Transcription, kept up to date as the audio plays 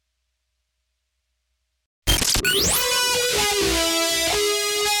The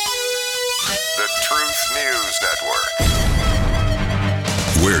Truth News Network.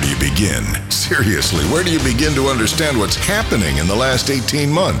 Where do you begin? Seriously, where do you begin to understand what's happening in the last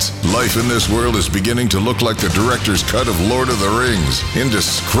 18 months? Life in this world is beginning to look like the director's cut of Lord of the Rings.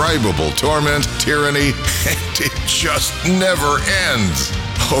 Indescribable torment, tyranny, and it just never ends.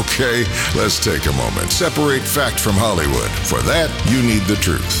 Okay, let's take a moment. Separate fact from Hollywood. For that, you need the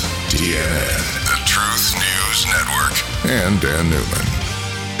truth. TNN, the Truth News Network, and Dan Newman.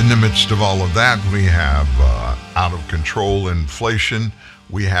 In the midst of all of that, we have out of control inflation.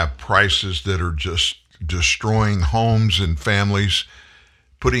 We have prices that are just destroying homes and families,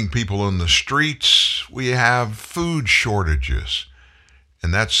 putting people on the streets. We have food shortages,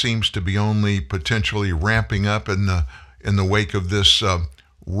 and that seems to be only potentially ramping up in the wake of this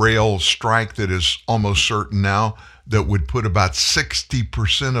rail strike that is almost certain now, that would put about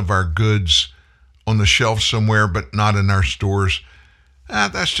 60% of our goods on the shelf somewhere, but not in our stores.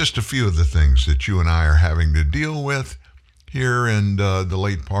 That's just a few of the things that you and I are having to deal with here in the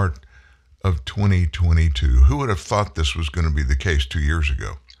late part of 2022. Who would have thought this was going to be the case 2 years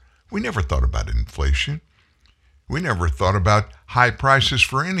ago? We never thought about inflation. We never thought about high prices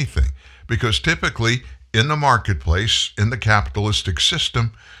for anything, because typically in the marketplace, in the capitalistic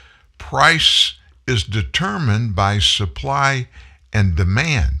system, price is determined by supply and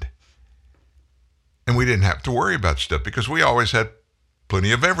demand. And we didn't have to worry about stuff because we always had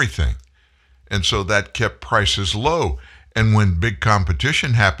plenty of everything. And so that kept prices low. And when big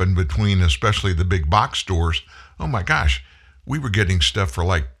competition happened between especially the big box stores, oh my gosh, we were getting stuff for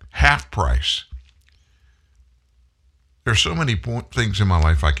like half price. There's so many things in my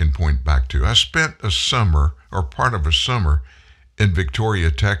life I can point back to. I spent a summer, or part of a summer, in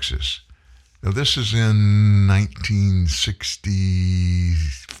Victoria, Texas. Now this is in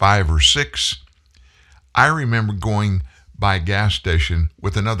 1965 or 6. I remember going by a gas station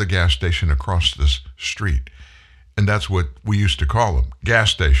with another gas station across the street. And that's what we used to call them,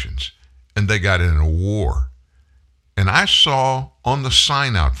 gas stations. And they got in a war. And I saw on the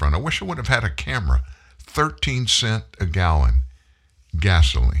sign out front, I wish I would have had a camera, 13 cents a gallon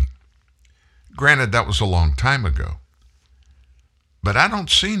gasoline. Granted, that was a long time ago. But I don't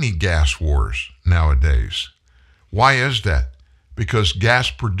see any gas wars nowadays. Why is that? Because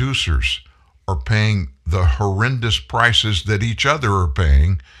gas producers are paying the horrendous prices that each other are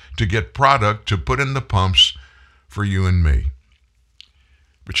paying to get product to put in the pumps for you and me.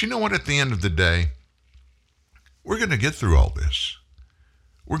 But you know what? At the end of the day, we're going to get through all this.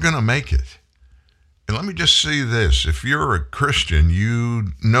 We're going to make it. And let me just say this. If you're a Christian,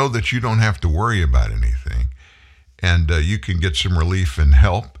 you know that you don't have to worry about anything. And you can get some relief and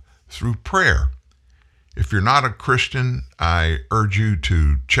help through prayer. If you're not a Christian, I urge you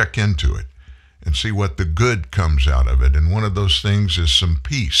to check into it and see what the good comes out of it. And one of those things is some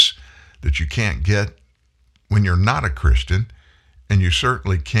peace that you can't get when you're not a Christian, and you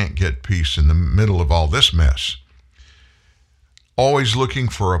certainly can't get peace in the middle of all this mess. Always looking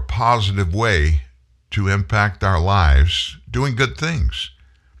for a positive way to impact our lives, doing good things.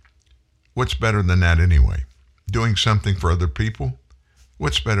 What's better than that anyway? Doing something for other people?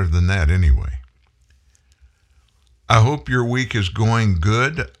 What's better than that anyway? I hope your week is going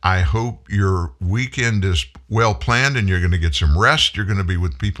good. I hope your weekend is well planned and you're going to get some rest. You're going to be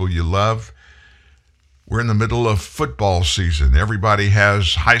with people you love. We're in the middle of football season. Everybody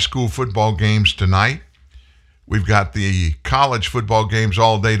has high school football games tonight. We've got the college football games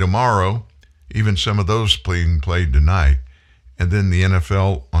all day tomorrow, even some of those being played tonight. And then the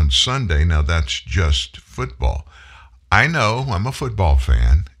NFL on Sunday. Now that's just football. I know I'm a football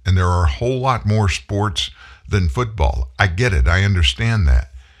fan, and there are a whole lot more sports than football. I get it. I understand that.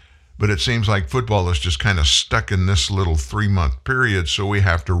 But it seems like football is just kind of stuck in this little 3-month period, so we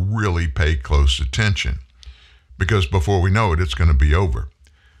have to really pay close attention. Because before we know it, it's going to be over.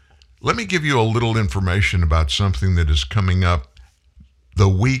 Let me give you a little information about something that is coming up the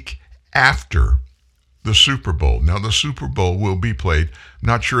week after the Super Bowl. Now, the Super Bowl will be played,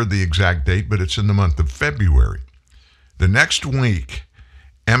 not sure of the exact date, but it's in the month of February. The next week,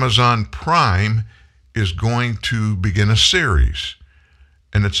 Amazon Prime is going to begin a series,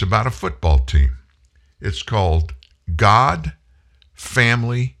 and it's about a football team. It's called God,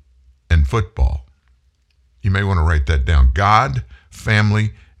 Family, and Football. You may want to write that down. God,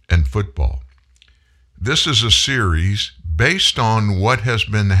 Family, and Football. This is a series based on what has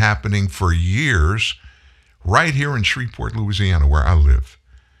been happening for years right here in Shreveport, Louisiana, where I live.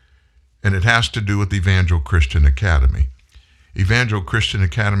 And it has to do with Evangel Christian Academy. Evangel Christian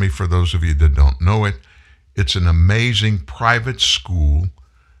Academy, for those of you that don't know it, it's an amazing private school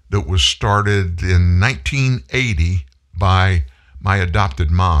that was started in 1980 by my adopted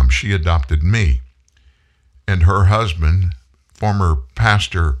mom. She adopted me. And her husband, former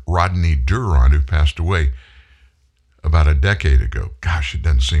pastor Rodney Duron, who passed away about a decade ago. Gosh, it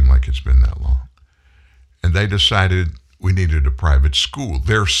doesn't seem like it's been that long. And they decided we needed a private school.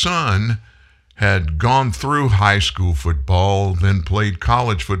 Their son had gone through high school football, then played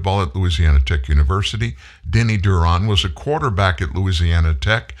college football at Louisiana Tech University. Denny Duron was a quarterback at Louisiana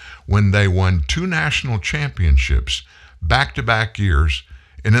Tech when they won 2 national championships, back-to-back years,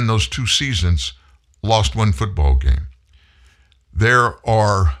 and in those 2 seasons, lost 1 football game. There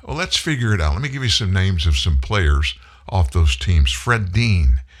are, well, let's figure it out. Let me give you some names of some players off those teams. Fred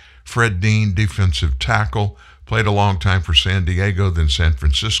Dean, defensive tackle, played a long time for San Diego, then San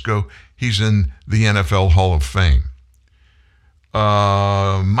Francisco. He's in the NFL Hall of Fame.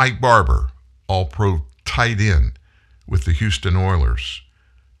 Mike Barber, all-pro tight end with the Houston Oilers.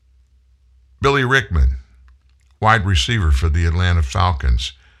 Billy Rickman, wide receiver for the Atlanta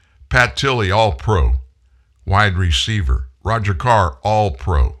Falcons. Pat Tilley, all-pro, wide receiver. Roger Carr,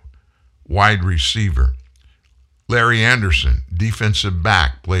 all-pro, wide receiver. Larry Anderson, defensive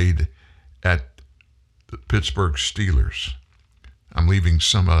back, played at the Pittsburgh Steelers. I'm leaving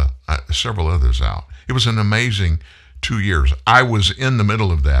several others out. It was an amazing 2 years. I was in the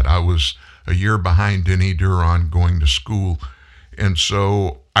middle of that. I was a year behind Denny Duron going to school. And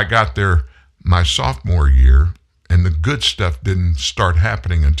so I got there my sophomore year, and the good stuff didn't start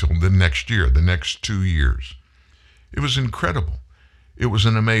happening until the next year, the next 2 years. It was incredible. It was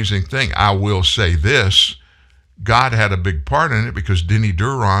an amazing thing. I will say this, God had a big part in it because Denny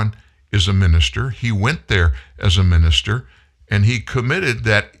Duron is a minister. He went there as a minister, and he committed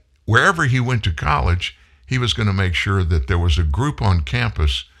that wherever he went to college, he was going to make sure that there was a group on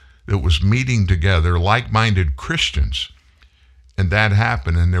campus that was meeting together, like-minded Christians. And that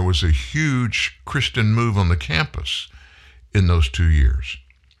happened, and there was a huge Christian move on the campus in those 2 years.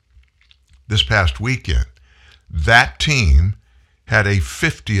 This past weekend, that team had a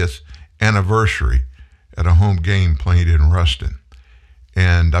 50th anniversary at a home game played in Ruston.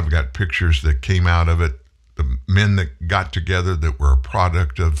 And I've got pictures that came out of it, the men that got together that were a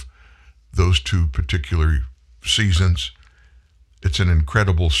product of those 2 particular seasons. It's an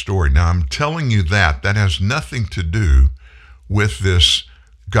incredible story. Now, I'm telling you that has nothing to do with this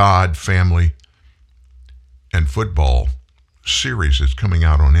God, family, and football series that's coming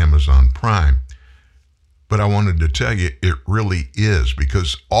out on Amazon Prime. But I wanted to tell you it really is,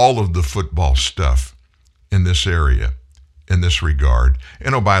 because all of the football stuff in this area, in this regard,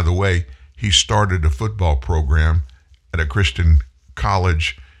 and oh, by the way, he started a football program at a Christian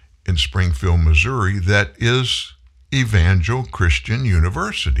college in Springfield, Missouri that is Evangel Christian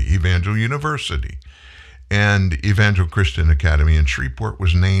University, Evangel University. And Evangel Christian Academy in Shreveport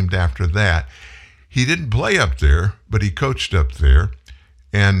was named after that. He didn't play up there, but he coached up there,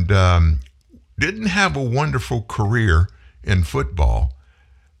 and didn't have a wonderful career in football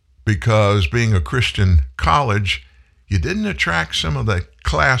because being a Christian college, you didn't attract some of the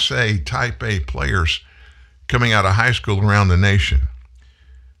Class A, Type A players coming out of high school around the nation.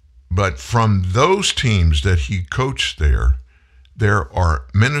 But from those teams that he coached there are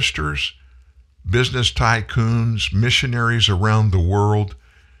ministers, business tycoons, missionaries around the world,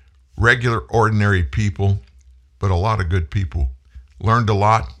 regular, ordinary people, but a lot of good people. Learned a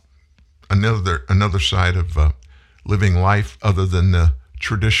lot. Another side of living life other than the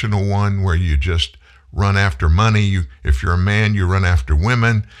traditional one where you just run after money. If you're a man, you run after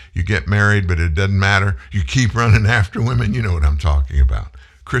women. You get married, but it doesn't matter. You keep running after women. You know what I'm talking about.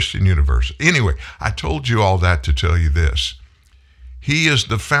 Christian University. Anyway, I told you all that to tell you this. He is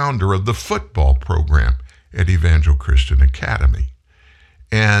the founder of the football program at Evangel Christian Academy.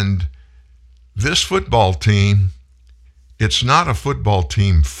 And this football team, it's not a football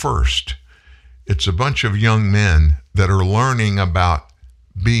team first. It's a bunch of young men that are learning about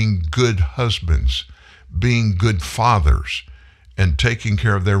being good husbands, being good fathers, and taking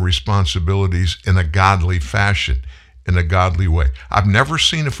care of their responsibilities in a godly fashion, in a godly way. I've never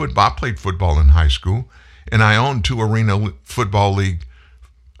seen a football. I played football in high school, and I owned 2 Arena Football League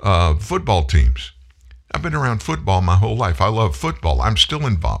football teams. I've been around football my whole life. I love football. I'm still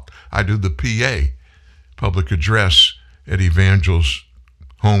involved. I do the PA, public address, at Evangel's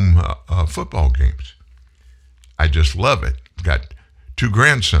home football games. I just love it. Got 2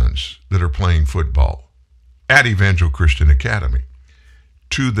 grandsons that are playing football at Evangel Christian Academy.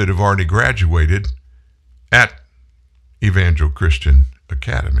 2 that have already graduated at Evangel Christian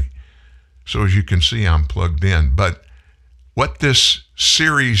Academy. So as you can see, I'm plugged in. But what this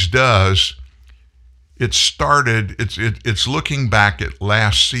series does It started, it's looking back at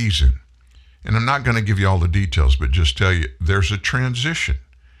last season. And I'm not going to give you all the details, but just tell you there's a transition.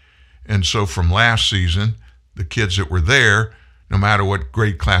 And so from last season, the kids that were there, no matter what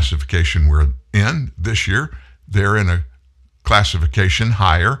grade classification we're in this year, they're in a classification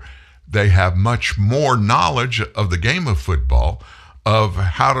higher. They have much more knowledge of the game of football, of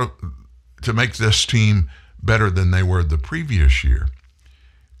how to make this team better than they were the previous year.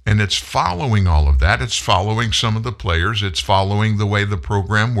 And it's following all of that. It's following some of the players. It's following the way the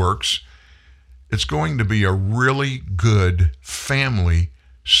program works. It's going to be a really good family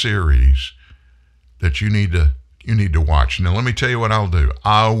series that you need to watch. Now, let me tell you what I'll do.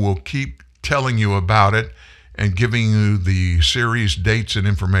 I will keep telling you about it and giving you the series dates and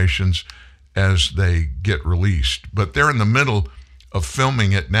informations as they get released. But they're in the middle of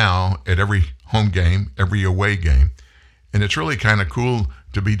filming it now at every home game, every away game. And it's really kind of cool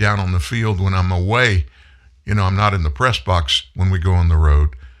to be down on the field when I'm away. You know, I'm not in the press box when we go on the road,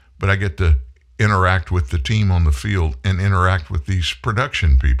 but I get to interact with the team on the field and interact with these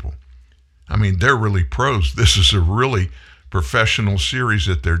production people. I mean, they're really pros. This is a really professional series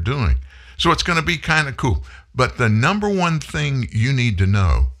that they're doing. So it's going to be kind of cool. But the number one thing you need to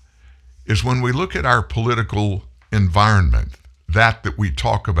know is when we look at our political environment, that we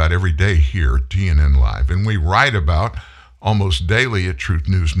talk about every day here at TNN Live, and we write about almost daily at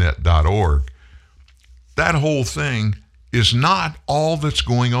truthnewsnet.org, that whole thing is not all that's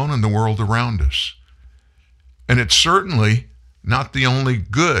going on in the world around us. And it's certainly not the only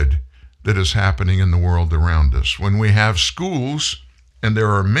good that is happening in the world around us. When we have schools, and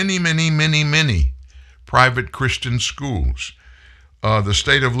there are many, many, many, many private Christian schools. The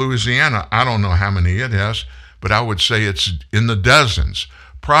state of Louisiana, I don't know how many it has, but I would say it's in the dozens.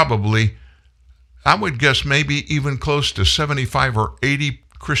 Probably, I would guess maybe even close to 75 or 80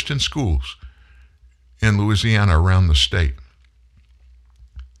 Christian schools in Louisiana around the state.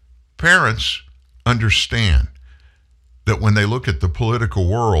 Parents understand that when they look at the political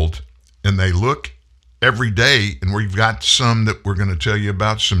world, and they look every day, and we've got some that we're going to tell you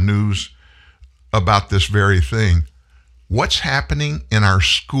about, some news about this very thing. What's happening in our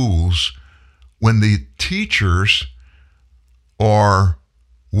schools when the teachers are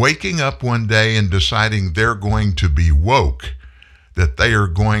waking up one day and deciding they're going to be woke, that they are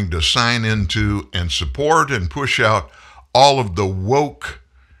going to sign into and support and push out all of the woke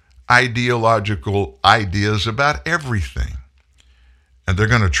ideological ideas about everything. And they're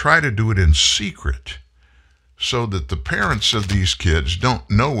going to try to do it in secret so that the parents of these kids don't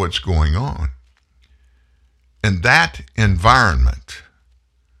know what's going on. In that environment,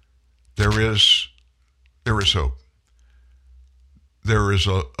 there is hope. There is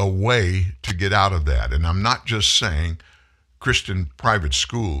a way to get out of that. And I'm not just saying Christian private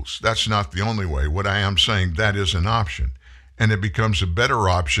schools. That's not the only way. What I am saying, that is an option. And it becomes a better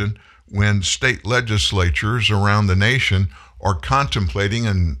option when state legislatures around the nation are contemplating,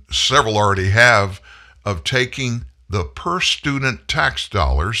 and several already have, of taking the per student tax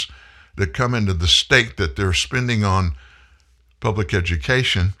dollars that come into the state that they're spending on public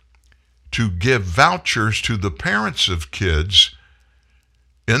education to give vouchers to the parents of kids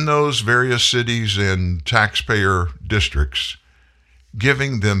in those various cities and taxpayer districts,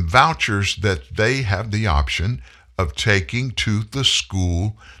 giving them vouchers that they have the option of taking to the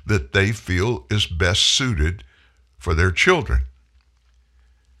school that they feel is best suited for their children.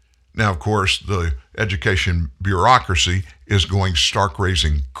 Now, of course, the education bureaucracy is going stark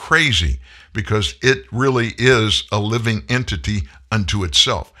raising crazy because it really is a living entity unto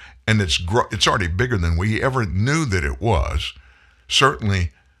itself. And it's already bigger than we ever knew that it was,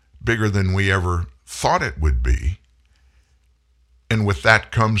 certainly bigger than we ever thought it would be. And with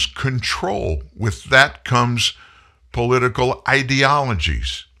that comes control. With that comes political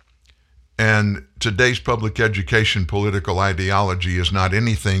ideologies. And today's public education political ideology is not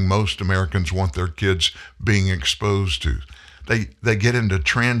anything most Americans want their kids being exposed to. They get into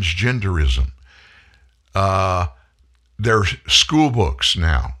transgenderism. There's school books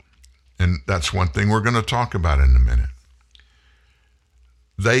now, and that's one thing we're going to talk about in a minute.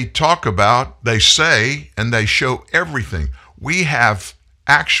 They say, and they show everything. We have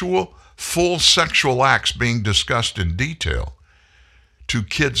actual full sexual acts being discussed in detail to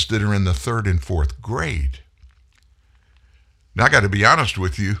kids that are in the 3rd and 4th grade. Now, I got to be honest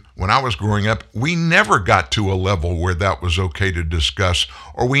with you, when I was growing up, we never got to a level where that was okay to discuss,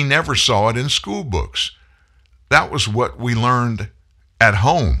 or we never saw it in school books. That was what we learned at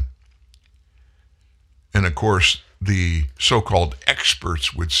home. And of course, the so-called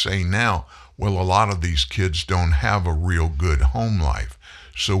experts would say now, well, a lot of these kids don't have a real good home life.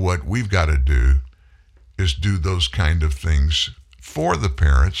 So what we've got to do is do those kind of things for the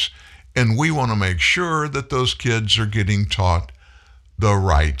parents, and we want to make sure that those kids are getting taught the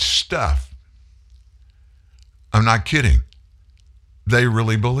right stuff. I'm not kidding. They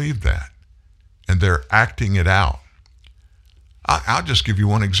really believe that, and they're acting it out. I'll just give you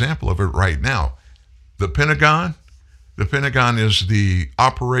one example of it right now. The Pentagon is the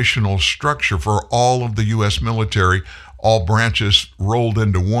operational structure for all of the U.S. military, all branches rolled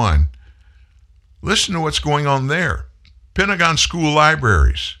into one. Listen to what's going on there. Pentagon school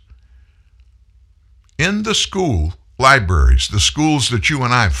libraries. In the school libraries, the schools that you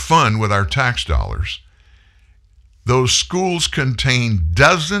and I fund with our tax dollars, those schools contain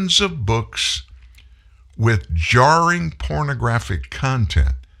dozens of books with jarring pornographic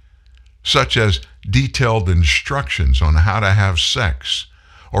content, such as detailed instructions on how to have sex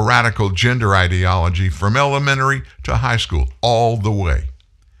or radical gender ideology from elementary to high school, all the way.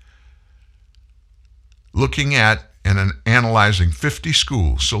 Looking at and analyzing 50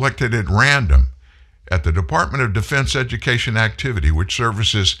 schools selected at random at the Department of Defense Education Activity, which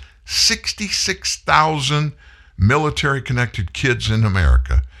services 66,000 military-connected kids in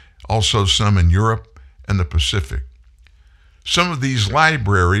America, also some in Europe and the Pacific. Some of these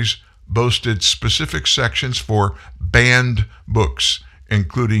libraries boasted specific sections for banned books,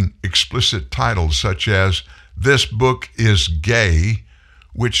 including explicit titles such as "This Book is Gay,"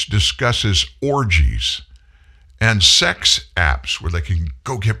 which discusses orgies, and sex apps where they can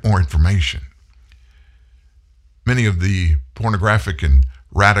go get more information. Many of the pornographic and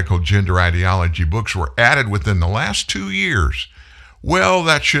radical gender ideology books were added within the last 2 years. Well,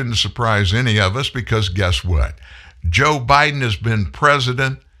 that shouldn't surprise any of us, because guess what? Joe Biden has been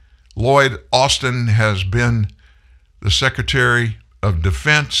president. Lloyd Austin has been the Secretary of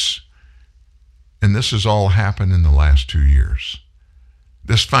Defense. And this has all happened in the last 2 years.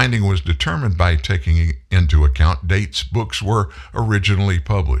 This finding was determined by taking into account dates books were originally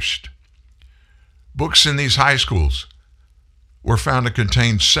published. Books in these high schools were found to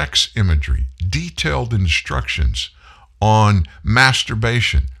contain sex imagery, detailed instructions on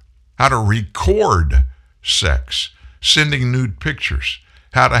masturbation, how to record sex, sending nude pictures,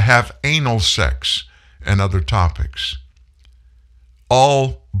 how to have anal sex, and other topics.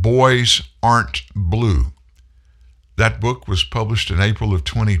 All Boys Aren't Blue. That book was published in April of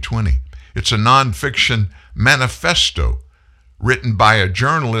 2020. It's a nonfiction manifesto written by a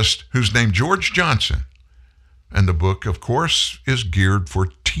journalist who's named George Johnson. And the book, of course, is geared for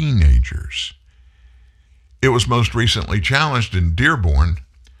teenagers. It was most recently challenged in Dearborn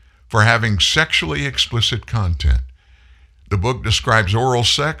for having sexually explicit content. The book describes oral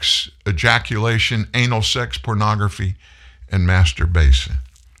sex, ejaculation, anal sex, pornography, and masturbation.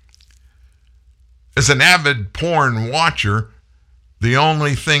 As an avid porn watcher, the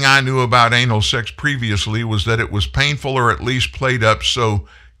only thing I knew about anal sex previously was that it was painful or at least played up so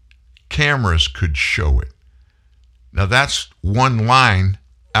cameras could show it. Now that's one line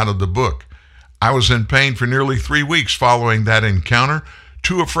out of the book. I was in pain for nearly 3 weeks following that encounter,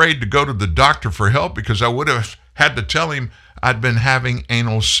 too afraid to go to the doctor for help because I would have had to tell him I'd been having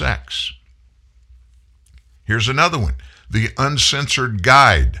anal sex. Here's another one. The Uncensored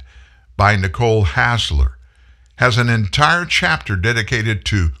Guide by Nicole Hasler has an entire chapter dedicated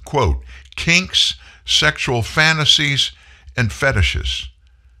to, quote, kinks, sexual fantasies, and fetishes.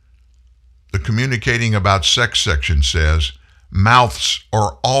 The Communicating About Sex section says, mouths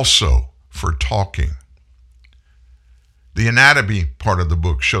are also for talking. The anatomy part of the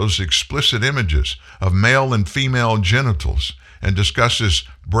book shows explicit images of male and female genitals and discusses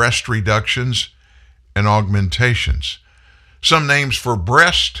breast reductions and augmentations. Some names for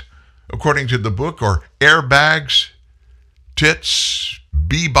breast, according to the book, are airbags, tits,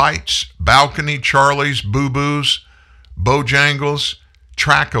 bee bites, balcony, Charlies, boo-boos, bojangles,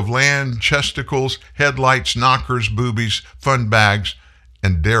 track of land, chesticles, headlights, knockers, boobies, fun bags,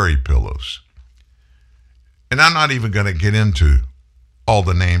 and dairy pillows. And I'm not even going to get into all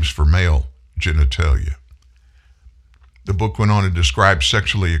the names for male genitalia. The book went on to describe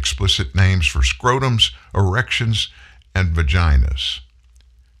sexually explicit names for scrotums, erections, and vaginas.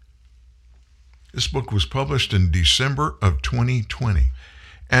 This book was published in December of 2020.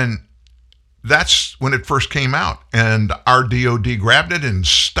 And that's when it first came out. And our DOD grabbed it and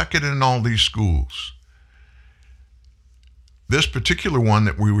stuck it in all these schools. This particular one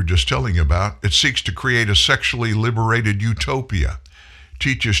that we were just telling you about, it seeks to create a sexually liberated utopia.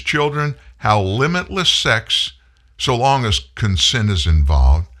 Teaches children how limitless sex, so long as consent is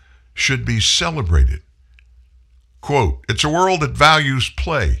involved, should be celebrated. Quote, it's a world that values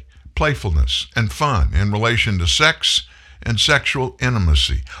play, playfulness, and fun in relation to sex and sexual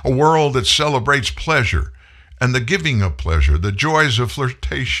intimacy, a world that celebrates pleasure and the giving of pleasure, the joys of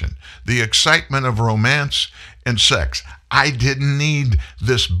flirtation, the excitement of romance and sex. I didn't need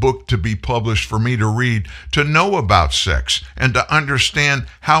this book to be published for me to read, to know about sex and to understand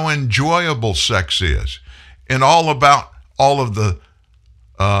how enjoyable sex is, and all about all of the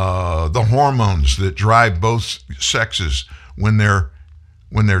hormones that drive both sexes when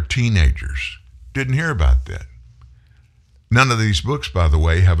they're teenagers. Didn't hear about that. None of these books, by the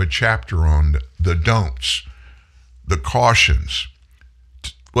way, have a chapter on the don'ts, the cautions,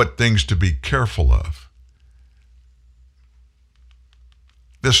 what things to be careful of.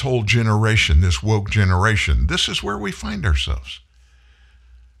 This whole generation, this woke generation, this is where we find ourselves.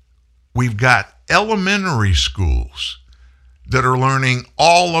 We've got elementary schools that are learning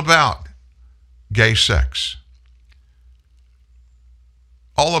all about gay sex,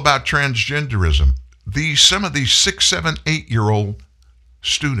 all about transgenderism. Some of these 6, 7, 8-year-old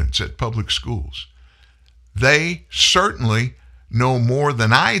students at public schools, they certainly know more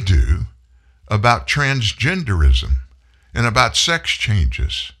than I do about transgenderism and about sex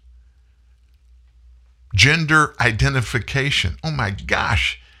changes. Gender identification. Oh my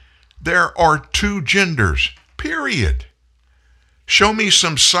gosh, there are 2 genders, period. Show me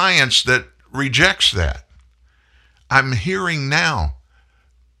some science that rejects that. I'm hearing now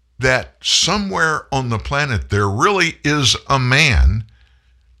that somewhere on the planet there really is a man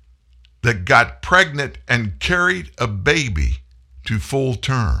that got pregnant and carried a baby to full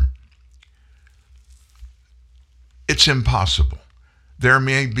term. It's impossible. There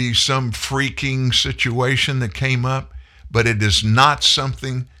may be some freaking situation that came up, but it is not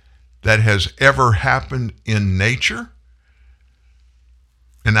something that has ever happened in nature,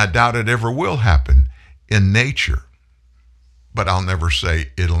 and I doubt it ever will happen in nature. But I'll never say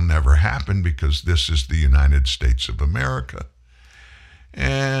it'll never happen, because this is the United States of America.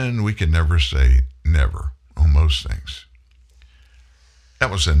 And we can never say never on most things. That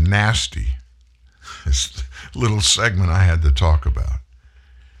was a nasty little segment I had to talk about.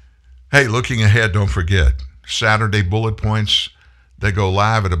 Hey, looking ahead, don't forget, Saturday bullet points, they go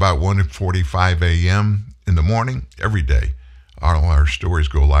live at about 1:45 a.m. in the morning every day. All our stories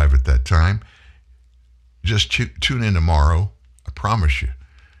go live at that time. Just tune in tomorrow. I promise you,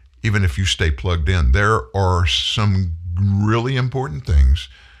 even if you stay plugged in, there are some really important things,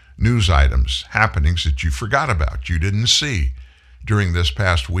 news items, happenings that you forgot about, you didn't see during this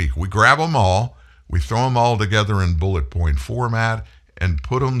past week. We grab them all, we throw them all together in bullet point format and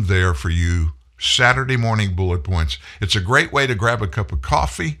put them there for you, Saturday morning bullet points. It's a great way to grab a cup of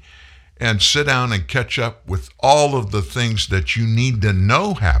coffee and sit down and catch up with all of the things that you need to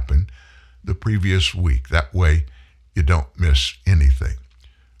know happened the previous week. That way you don't miss anything.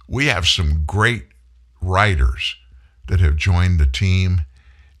 We have some great writers that have joined the team,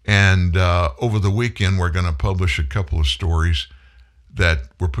 and over the weekend we're going to publish a couple of stories that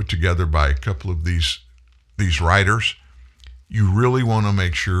were put together by a couple of these writers. You really want to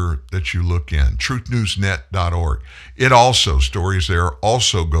make sure that you look in truthnewsnet.org. It also, stories there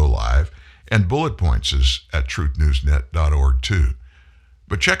also go live, and bullet points is at truthnewsnet.org too.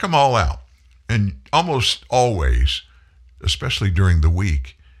 But check them all out. And almost always, especially during the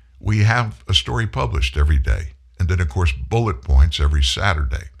week, we have a story published every day. And then, of course, bullet points every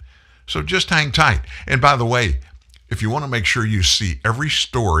Saturday. So just hang tight. And by the way, if you want to make sure you see every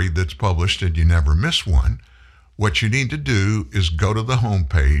story that's published and you never miss one, what you need to do is go to the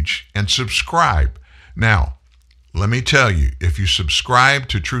homepage and subscribe. Now, let me tell you, if you subscribe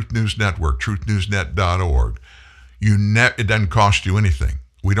to Truth News Network, truthnewsnet.org, it doesn't cost you anything.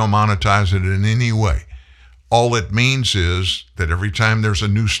 We don't monetize it in any way. All it means is that every time there's a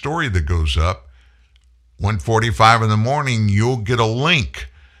new story that goes up, 1:45 in the morning, you'll get a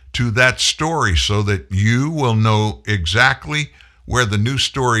link to that story so that you will know exactly where the new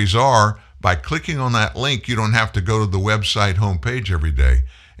stories are. By clicking on that link, you don't have to go to the website homepage every day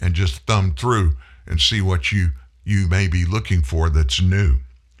and just thumb through and see what you may be looking for that's new.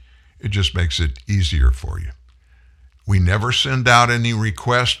 It just makes it easier for you. We never send out any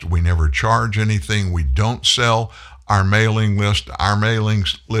requests. We never charge anything. We don't sell our mailing list. Our mailing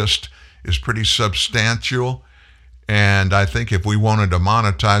list is pretty substantial, and I think if we wanted to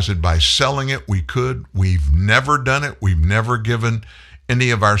monetize it by selling it, we could. We've never done it. We've never given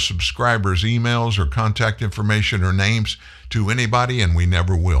any of our subscribers emails or contact information or names to anybody, and we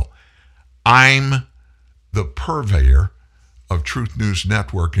never will. I'm the purveyor of Truth News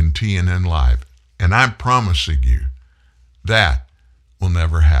Network and TNN Live, and I'm promising you that will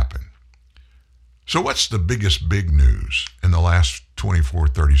never happen. So what's the biggest big news in the last 24,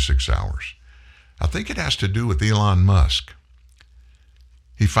 36 hours? I think it has to do with Elon Musk.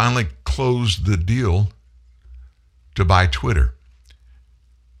 He finally closed the deal to buy Twitter.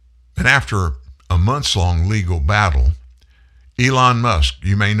 And after a months-long legal battle, Elon Musk,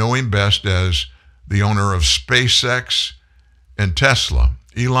 you may know him best as the owner of SpaceX and Tesla,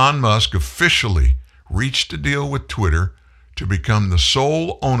 Elon Musk officially reached a deal with Twitter to become the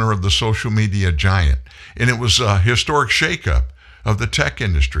sole owner of the social media giant. And it was a historic shakeup of the tech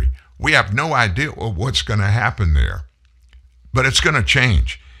industry. We have no idea what's going to happen there, but it's going to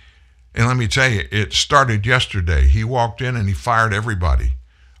change. And let me tell you, it started yesterday. He walked in and he fired everybody,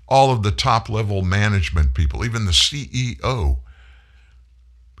 all of the top-level management people, even the CEO.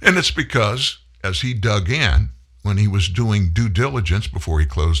 And it's because, as he dug in, when he was doing due diligence before he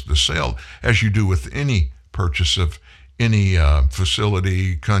closed the sale, as you do with any purchase of any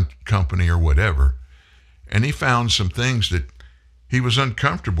facility, company, or whatever, and he found some things that he was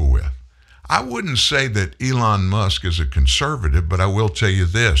uncomfortable with. I wouldn't say that Elon Musk is a conservative, but I will tell you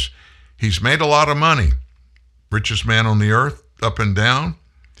this. He's made a lot of money. Richest man on the earth, up and down.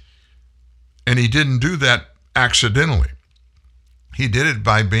 And he didn't do that accidentally. He did it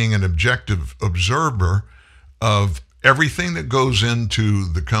by being an objective observer of everything that goes into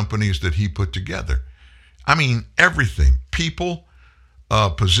the companies that he put together. I mean, everything. People,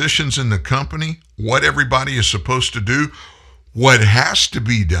 positions in the company, what everybody is supposed to do, what has to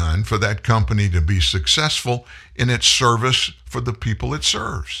be done for that company to be successful in its service for the people it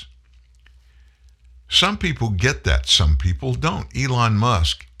serves. Some people get that, some people don't. Elon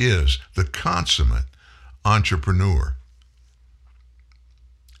Musk is the consummate entrepreneur.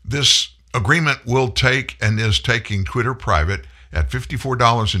 This agreement will take and is taking Twitter private at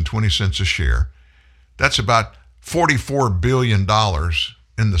 $54.20 a share. That's about $44 billion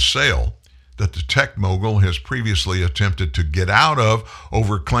in the sale that the tech mogul has previously attempted to get out of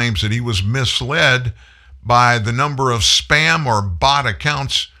over claims that he was misled by the number of spam or bot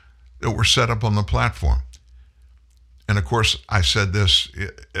accounts that were set up on the platform. And of course, I said this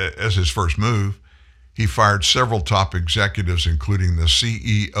as his first move. He fired several top executives, including the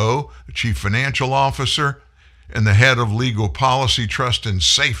CEO, the chief financial officer, and the head of legal policy, trust, and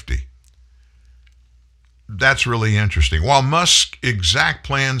safety. That's really interesting. While Musk's exact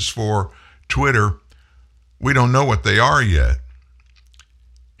plans for Twitter, we don't know what they are yet.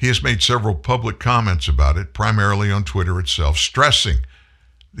 He has made several public comments about it, primarily on Twitter itself, stressing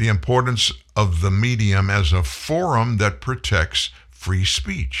the importance of the medium as a forum that protects free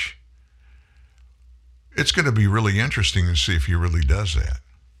speech. It's going to be really interesting to see if he really does that.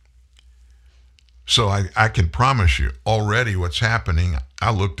 So I can promise you already what's happening.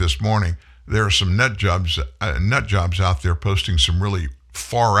 I looked this morning. There are some nut jobs out there posting some really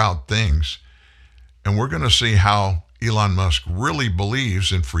far out things. And we're going to see how Elon Musk really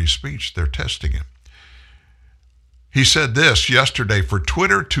believes in free speech. They're testing him. He said this yesterday: for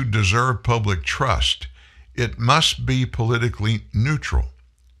Twitter to deserve public trust, it must be politically neutral.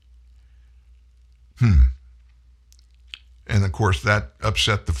 And of course, that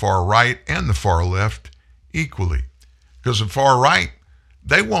upset the far right and the far left equally. Because the far right,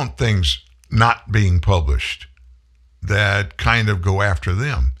 they want things not being published that kind of go after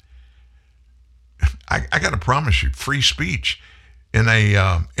them. I got to promise you, free speech in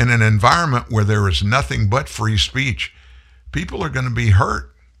an environment where there is nothing but free speech, people are going to be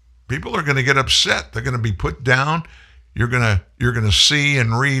hurt. People are going to get upset. They're going to be put down. You're going to see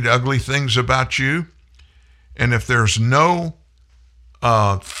and read ugly things about you. And if there's no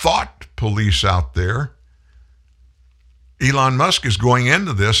thought police out there, Elon Musk is going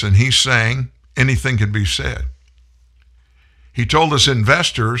into this and he's saying anything can be said. He told his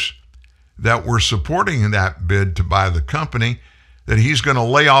investors that were supporting that bid to buy the company that he's going to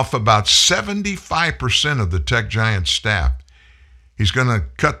lay off about 75% of the tech giant staff. He's going to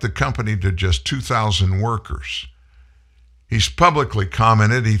cut the company to just 2,000 workers. He's publicly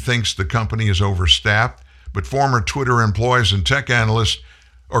commented he thinks the company is overstaffed, but former Twitter employees and tech analysts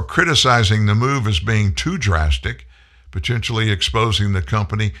are criticizing the move as being too drastic, potentially exposing the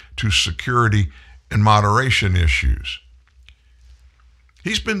company to security and moderation issues.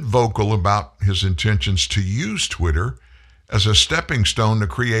 He's been vocal about his intentions to use Twitter as a stepping stone to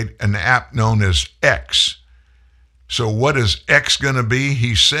create an app known as X. So what is X going to be?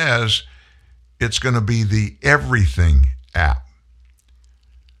 He says it's going to be the everything app.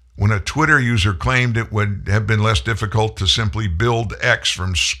 When a Twitter user claimed it would have been less difficult to simply build X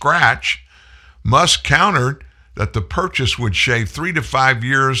from scratch, Musk countered that the purchase would shave 3 to 5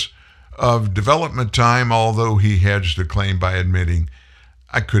 years of development time, although he hedged the claim by admitting,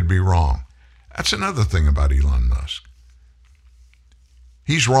 I could be wrong. That's another thing about Elon Musk.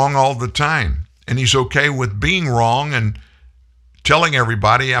 He's wrong all the time. And he's okay with being wrong and telling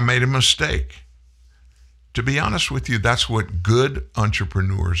everybody I made a mistake. To be honest with you, that's what good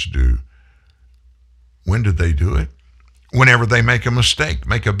entrepreneurs do. When do they do it? Whenever they make a mistake,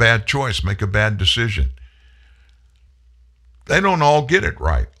 make a bad choice, make a bad decision. They don't all get it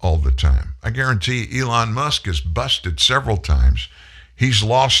right all the time. I guarantee Elon Musk is busted several times. He's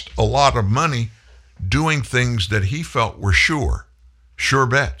lost a lot of money doing things that he felt were sure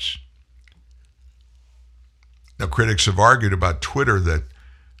bets. Now, critics have argued about Twitter that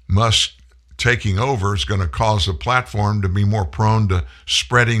Musk taking over is going to cause the platform to be more prone to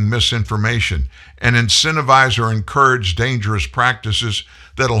spreading misinformation and incentivize or encourage dangerous practices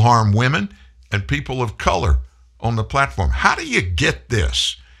that'll harm women and people of color on the platform. How do you get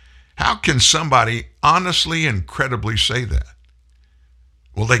this? How can somebody honestly and credibly say that?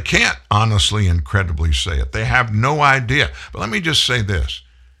 Well, they can't honestly and credibly say it. They have no idea. But let me just say this.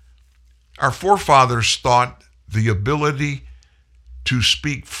 Our forefathers thought the ability to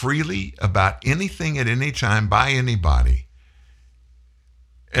speak freely about anything at any time by anybody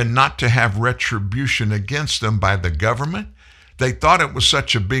and not to have retribution against them by the government, they thought it was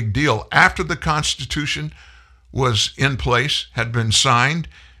such a big deal. After the Constitution was in place, had been signed,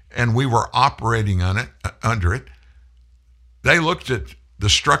 and we were operating on it, under it, they looked at the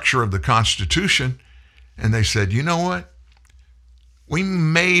structure of the Constitution and they said, you know what? We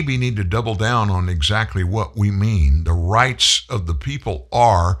maybe need to double down on exactly what we mean the rights of the people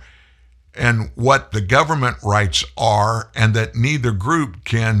are and what the government rights are, and that neither group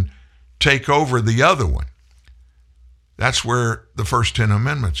can take over the other one. That's where the first 10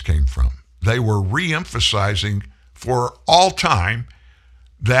 amendments came from. They were re-emphasizing for all time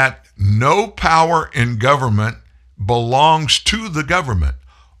that no power in government belongs to the government.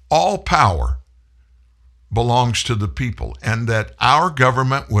 All power belongs to the people, and that our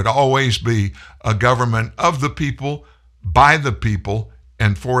government would always be a government of the people, by the people,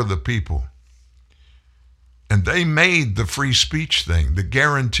 and for the people. And they made the free speech thing, the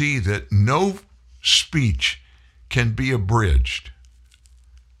guarantee that no speech can be abridged.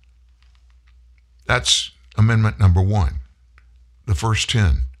 That's amendment number 1. The first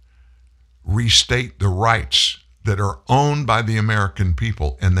 10. Restate the rights that are owned by the American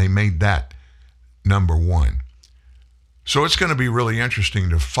people, and they made that number 1. So it's going to be really interesting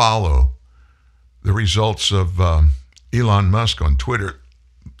to follow the results of Elon Musk on Twitter.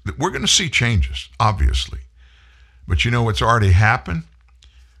 We're going to see changes, obviously. But you know what's already happened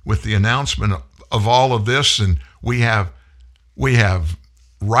with the announcement of all of this, and we have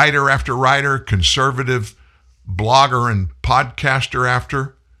writer after writer, conservative blogger and podcaster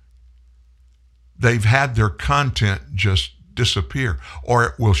after, they've had their content just disappear, or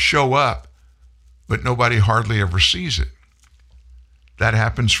it will show up, but nobody hardly ever sees it. That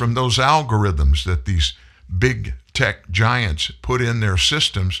happens from those algorithms that these big tech giants put in their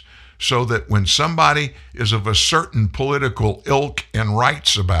systems so that when somebody is of a certain political ilk and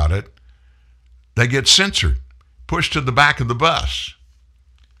writes about it, they get censored, pushed to the back of the bus.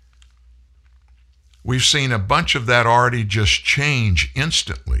 We've seen a bunch of that already just change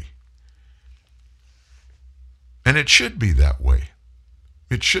instantly. And it should be that way.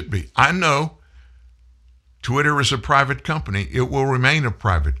 It should be. I know Twitter is a private company. It will remain a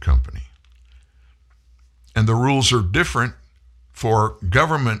private company. And the rules are different for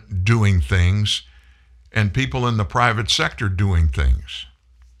government doing things and people in the private sector doing things.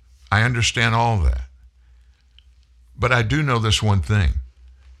 I understand all that. But I do know this one thing.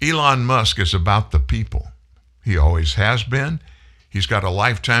 Elon Musk is about the people. He always has been. He's got a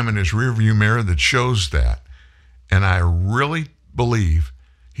lifetime in his rearview mirror that shows that. And I really believe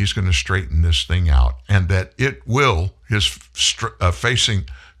he's going to straighten this thing out, and that it will, fixing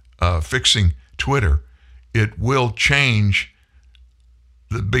Twitter, it will change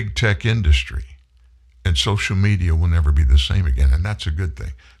the big tech industry, and social media will never be the same again. And that's a good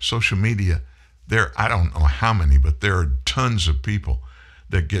thing. Social media, I don't know how many, but there are tons of people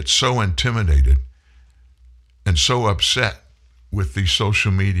that get so intimidated and so upset with these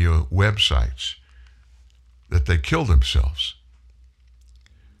social media websites that they kill themselves.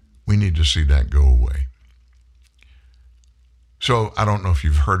 We need to see that go away. So I don't know if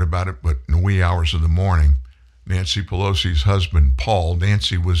you've heard about it, but in the wee hours of the morning, Nancy Pelosi's husband, Paul,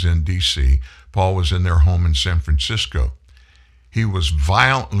 Nancy was in D.C., Paul was in their home in San Francisco. He was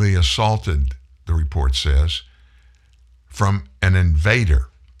violently assaulted, the report says, from an invader.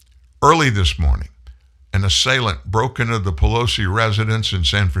 Early this morning, an assailant broke into the Pelosi residence in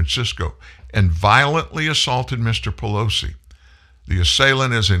San Francisco and violently assaulted Mr. Pelosi. The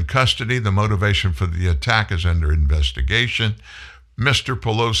assailant is in custody. The motivation for the attack is under investigation. Mr.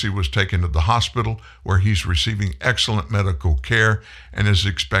 Pelosi was taken to the hospital where he's receiving excellent medical care and is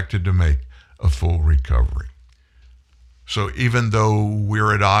expected to make a full recovery. So even though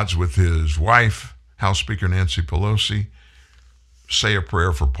we're at odds with his wife, House Speaker Nancy Pelosi, say a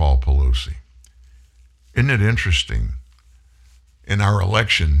prayer for Paul Pelosi. Isn't it interesting? In our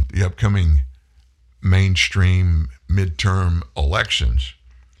election, the upcoming mainstream midterm elections,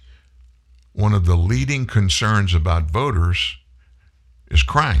 one of the leading concerns about voters is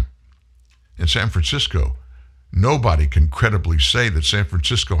crime. In San Francisco, nobody can credibly say that San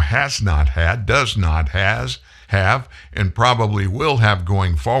Francisco has not had, does not have, and probably will have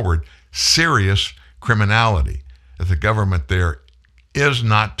going forward serious criminality that the government there is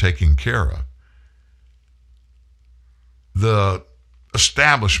not taking care of. The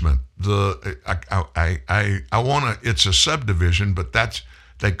establishment, I want to, it's a subdivision, but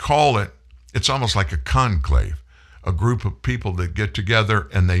they call it, it's almost like a conclave, a group of people that get together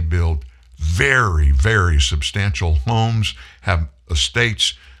and they build very, very substantial homes, have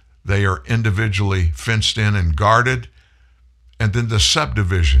estates. They are individually fenced in and guarded. And then the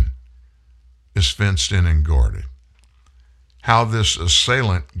subdivision is fenced in and guarded. How this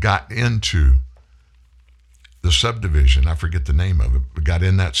assailant got into the subdivision, I forget the name of it, but got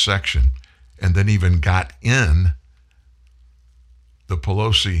in that section and then even got in the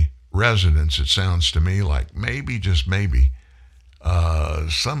Pelosi residence, it sounds to me like maybe, just maybe,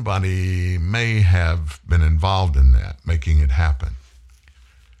 somebody may have been involved in that, making it happen.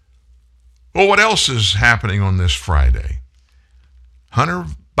 Well, what else is happening on this Friday? Hunter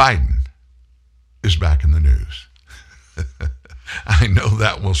Biden is back in the news. I know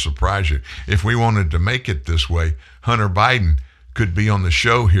that will surprise you. If we wanted to make it this way, Hunter Biden could be on the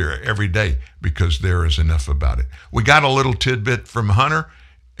show here every day because there is enough about it. We got a little tidbit from Hunter,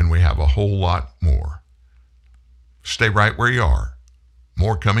 and we have a whole lot more. Stay right where you are.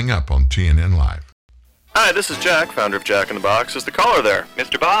 More coming up on TNN Live. Hi, this is Jack, founder of Jack in the Box. Is the caller there?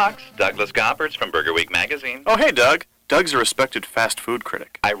 Mr. Box, Douglas Gompertz from Burger Week magazine. Oh, hey, Doug. Doug's a respected fast food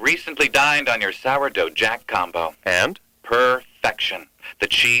critic. I recently dined on your sourdough jack combo. And? Perfection. The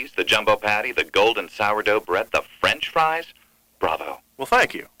cheese, the jumbo patty, the golden sourdough bread, the French fries. Bravo. Well,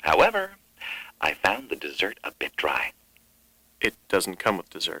 thank you. However, I found the dessert a bit dry. It doesn't come with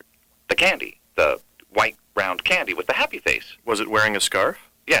dessert. The candy, the white round candy with the happy face. Was it wearing a scarf?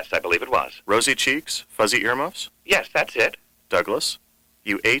 Yes, I believe it was. Rosy cheeks? Fuzzy earmuffs? Yes, that's it. Douglas,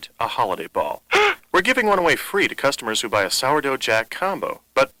 you ate a holiday ball. We're giving one away free to customers who buy a sourdough jack combo.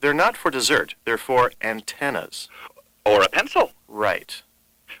 But they're not for dessert. They're for antennas. Or a pencil. Right.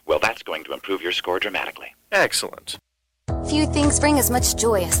 Well, that's going to improve your score dramatically. Excellent. Few things bring as much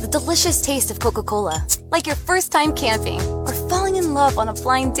joy as the delicious taste of Coca-Cola. Like your first time camping or falling in love on a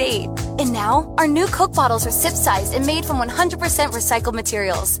blind date. And now, our new Coke bottles are sip-sized and made from 100% recycled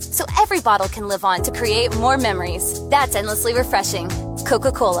materials. So every bottle can live on to create more memories. That's endlessly refreshing.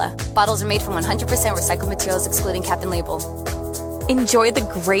 Coca-Cola. Bottles are made from 100% recycled materials excluding cap and label. Enjoy the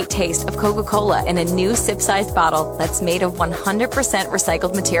great taste of Coca-Cola in a new sip-sized bottle that's made of 100%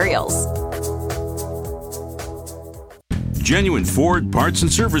 recycled materials. Genuine Ford Parts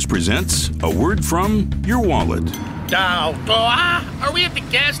and Service presents A Word from Your Wallet. Are we at the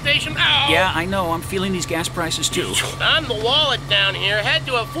gas station? Oh. Yeah, I know. I'm feeling these gas prices too. I'm the wallet down here. Head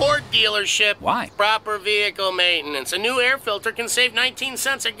to a Ford dealership. Why? Proper vehicle maintenance. A new air filter can save 19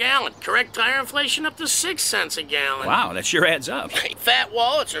 cents a gallon. Correct tire inflation up to 6 cents a gallon. Wow, that sure adds up. Fat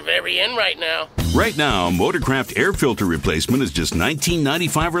wallets are very in right now. Right now, Motorcraft air filter replacement is just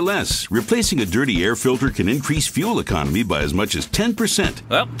 $19.95 or less. Replacing a dirty air filter can increase fuel economy by as much as 10%.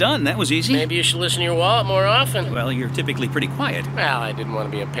 Well, done. That was easy. Maybe you should listen to your wallet more often. Well, you're typically pretty quiet. Well, I didn't want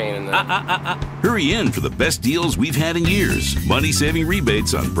to be a pain in the... Hurry in for the best deals we've had in years. Money-saving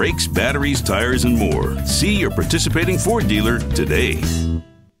rebates on brakes, batteries, tires, and more. See your participating Ford dealer today.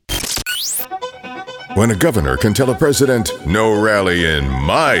 When a governor can tell a president, no rally in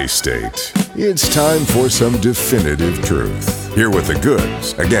my state, it's time for some definitive truth. Here with the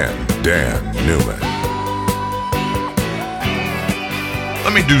goods, again, Dan Newman.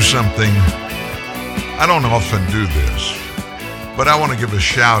 Let me do something. I don't often do this, but I want to give a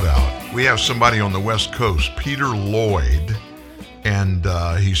shout out. We have somebody on the West Coast, Peter Lloyd, and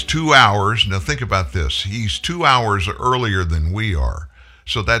he's 2 hours. Now think about this. He's 2 hours earlier than we are.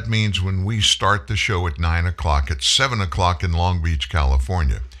 So that means when we start the show at 9 o'clock, it's 7 o'clock in Long Beach,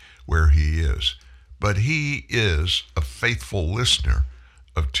 California, where he is. But he is a faithful listener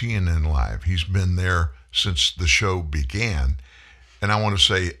of TNN Live. He's been there since the show began. And I want to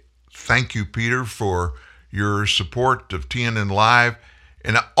say thank you, Peter, for your support of TNN Live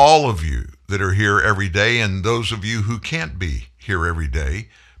and all of you that are here every day and those of you who can't be here every day,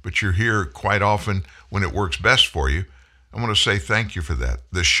 but you're here quite often when it works best for you. I want to say thank you for that.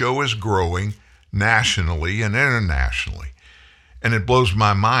 The show is growing nationally and internationally, and it blows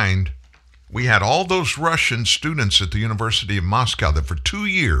my mind. We had all those Russian students at the University of Moscow that for 2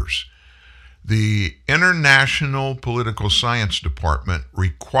 years, the International Political Science Department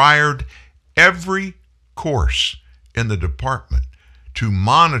required every course in the department to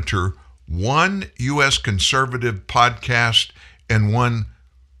monitor one U.S. conservative podcast and one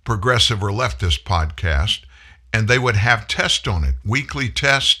progressive or leftist podcast, and they would have tests on it, weekly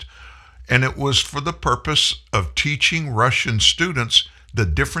tests, and it was for the purpose of teaching Russian students the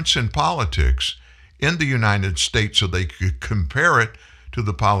difference in politics in the United States so they could compare it to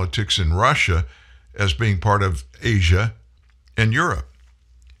the politics in Russia as being part of Asia and Europe.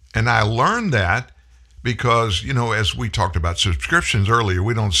 And I learned that because, as we talked about subscriptions earlier,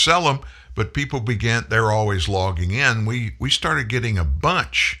 we don't sell them, but people they're always logging in. We started getting a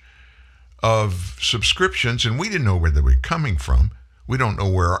bunch of subscriptions, and we didn't know where they were coming from. We don't know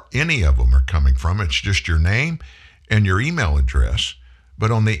where any of them are coming from. It's just your name and your email address.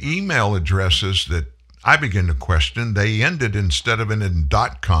 But on the email addresses that I began to question, they ended, instead of in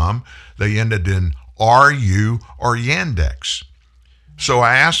 .com, they ended in RU or Yandex. So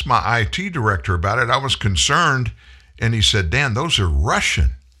I asked my IT director about it. I was concerned, and he said, Dan, those are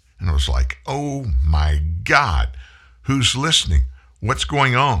Russian. And I was like, oh my God, who's listening? What's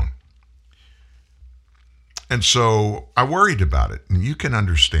going on? And so I worried about it. And you can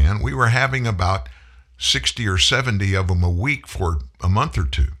understand, we were having about 60 or 70 of them a week for a month or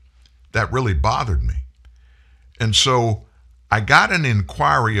two. That really bothered me. And so I got an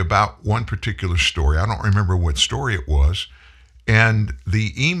inquiry about one particular story. I don't remember what story it was. And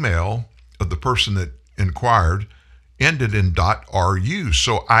the email of the person that inquired ended in .ru.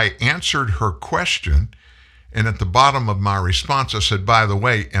 So I answered her question. And at the bottom of my response, I said, by the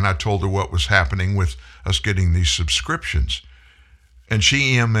way, and I told her what was happening with us getting these subscriptions. And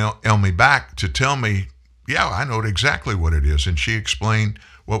she emailed me back to tell me, yeah, I know exactly what it is. And she explained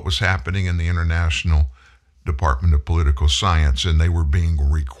what was happening in the International Department of Political Science, and they were being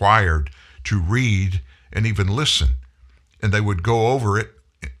required to read and even listen. And they would go over it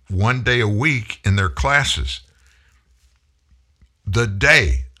one day a week in their classes. The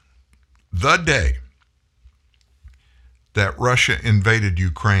day that Russia invaded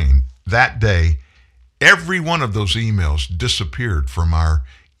Ukraine, that day, every one of those emails disappeared from our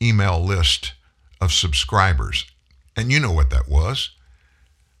email list of subscribers. And you know what that was.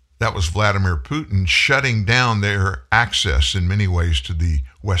 That was Vladimir Putin shutting down their access in many ways to the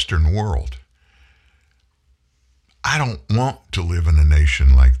Western world. I don't want to live in a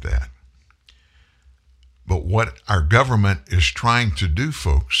nation like that. But what our government is trying to do,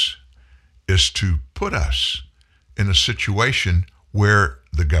 folks, is to put us in a situation where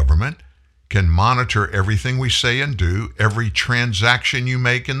the government can monitor everything we say and do, every transaction you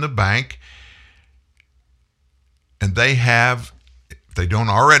make in the bank, and if they don't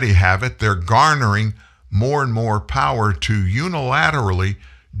already have it, they're garnering more and more power to unilaterally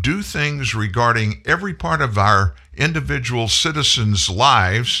do things regarding every part of our individual citizens'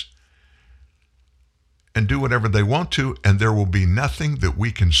 lives and do whatever they want to, and there will be nothing that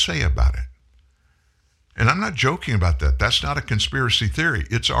we can say about it. And I'm not joking about that. That's not a conspiracy theory.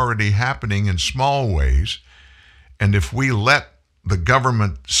 It's already happening in small ways. And if we let the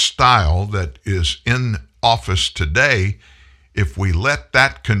government style that is in office today, if we let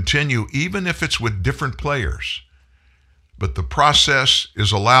that continue, even if it's with different players, but the process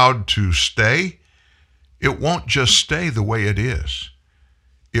is allowed to stay, it won't just stay the way it is.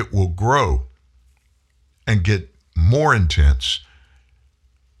 It will grow and get more intense,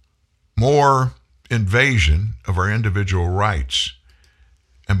 more invasion of our individual rights.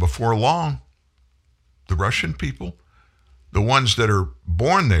 And before long, the Russian people, the ones that are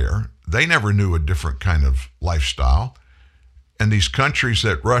born there, they never knew a different kind of lifestyle. And these countries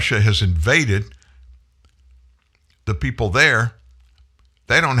that Russia has invaded, the people there,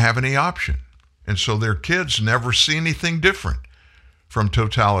 they don't have any option. And so their kids never see anything different from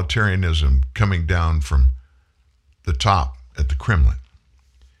totalitarianism coming down from the top at the Kremlin.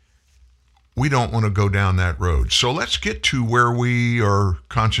 We don't want to go down that road. So let's get to where we are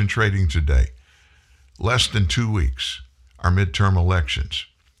concentrating today. Less than 2 weeks, our midterm elections.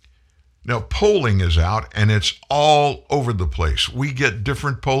 Now, polling is out, and it's all over the place. We get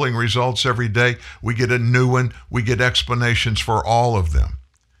different polling results every day. We get a new one. We get explanations for all of them.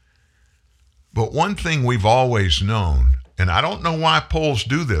 But one thing we've always known, and I don't know why polls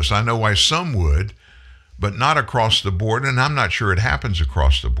do this. I know why some would, but not across the board, and I'm not sure it happens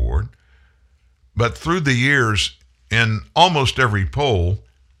across the board. But through the years, in almost every poll,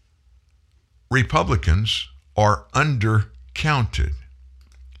 Republicans are undercounted.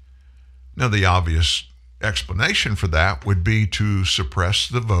 Now, the obvious explanation for that would be to suppress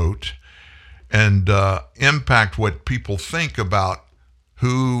the vote and impact what people think about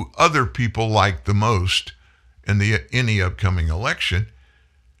who other people like the most in any upcoming election,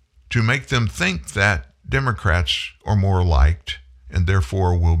 to make them think that Democrats are more liked and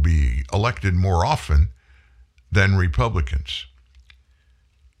therefore will be elected more often than Republicans.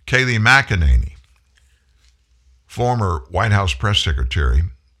 Kayleigh McEnany, former White House press secretary,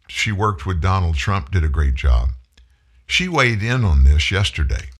 she worked with Donald Trump, did a great job. She weighed in on this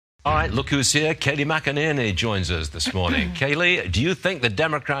yesterday. All right, look who's here. Kayleigh McEnany joins us this morning. Kayleigh, do you think the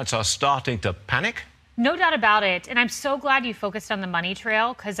Democrats are starting to panic? No doubt about it. And I'm so glad you focused on the money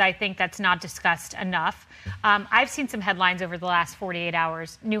trail, because I think that's not discussed enough. I've seen some headlines over the last 48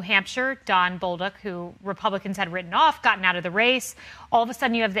 hours. New Hampshire, Don Bolduc, who Republicans had written off, gotten out of the race. All of a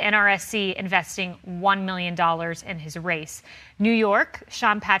sudden, you have the NRSC investing $1 million in his race. New York,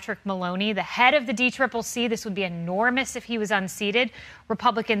 Sean Patrick Maloney, the head of the DCCC. This would be enormous if he was unseated.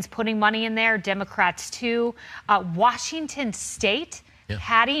 Republicans putting money in there, Democrats too. Washington State,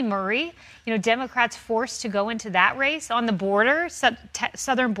 Patty Murray, Democrats forced to go into that race on the border,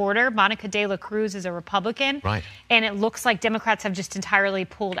 southern border. Monica de la Cruz is a Republican. Right. And it looks like Democrats have just entirely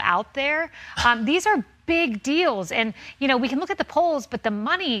pulled out there. These are big deals. And, we can look at the polls, but the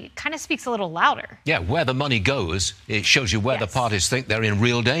money kind of speaks a little louder. Yeah, where the money goes, it shows you where the parties think they're in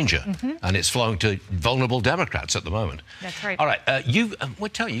real danger. Mm-hmm. And it's flowing to vulnerable Democrats at the moment. That's right. All right, you've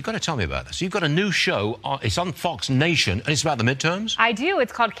got to tell me about this. You've got a new show. It's on Fox Nation, and it's about the midterms? I do.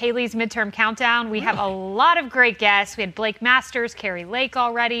 It's called Kayleigh's Midterm Countdown. We have a lot of great guests. We had Blake Masters, Carrie Lake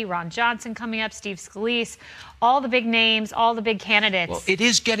already, Ron Johnson coming up, Steve Scalise. All the big names, all the big candidates. Well, it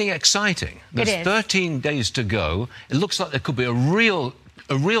is getting exciting. There's It is. 13 days to go. It looks like there could be a real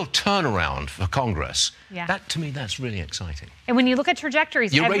turnaround for Congress. Yeah. That, to me, that's really exciting. And when you look at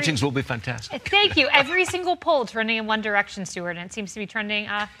trajectories... Your ratings will be fantastic. Thank you. Every single poll trending in one direction, Stuart, and it seems to be trending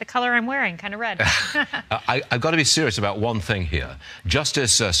the color I'm wearing, kind of red. I've got to be serious about one thing here.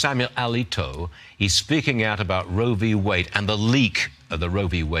 Justice Samuel Alito, he's speaking out about Roe v. Wade and the leak of the Roe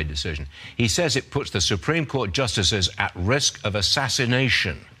v. Wade decision. He says it puts the Supreme Court justices at risk of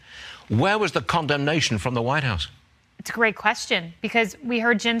assassination. Where was the condemnation from the White House? It's a great question, because we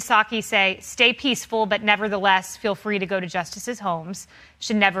heard Jen Psaki say, stay peaceful, but nevertheless feel free to go to justices' homes.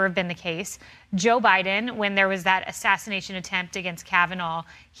 Should never have been the case. Joe Biden, when there was that assassination attempt against Kavanaugh,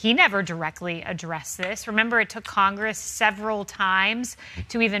 he never directly addressed this. Remember, it took Congress several times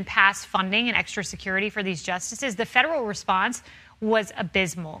to even pass funding and extra security for these justices. The federal response was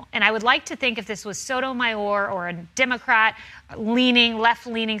abysmal. And I would like to think if this was Sotomayor or a Democrat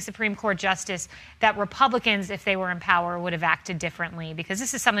left-leaning Supreme Court justice, that Republicans, if they were in power, would have acted differently, because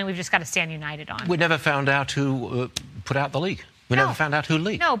this is something we've just got to stand united on. We never found out who put out the leak. We never found out who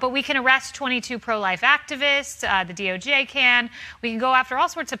leaked. No, but we can arrest 22 pro-life activists. The DOJ can. We can go after all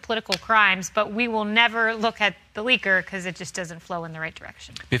sorts of political crimes, but we will never look at the leaker, because it just doesn't flow in the right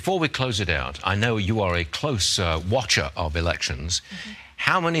direction. Before we close it out, I know you are a close watcher of elections. Mm-hmm.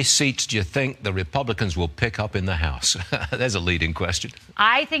 How many seats do you think the Republicans will pick up in the House? There's a leading question.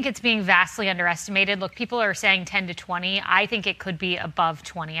 I think it's being vastly underestimated. Look, people are saying 10 to 20. I think it could be above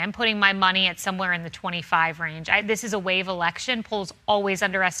 20. I'm putting my money at somewhere in the 25 range. This is a wave election. Polls always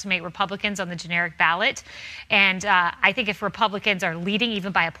underestimate Republicans on the generic ballot. And I think if Republicans are leading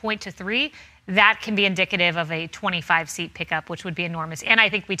even by a point to 3, that can be indicative of a 25-seat pickup, which would be enormous. And I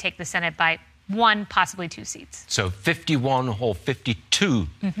think we take the Senate by 1, possibly 2 seats. So 51 or 52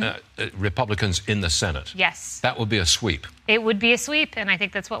 Republicans in the Senate. Yes. That would be a sweep. It would be a sweep, and I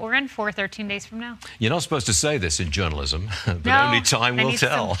think that's what we're in for 13 days from now. You're not supposed to say this in journalism, but no, only time will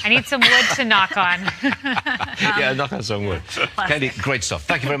tell. I need some wood to knock on. Yeah, knock on some wood. Katie, great stuff.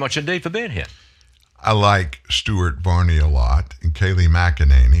 Thank you very much indeed for being here. I like Stuart Varney a lot, and Kayleigh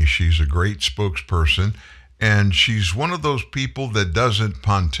McEnany. She's a great spokesperson, and she's one of those people that doesn't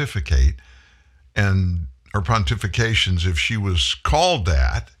pontificate. And her pontifications, if she was called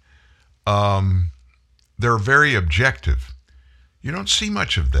that, they're very objective. You don't see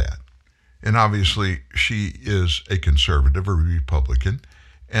much of that. And obviously, she is a conservative, a Republican,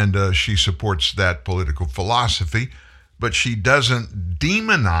 and she supports that political philosophy, but she doesn't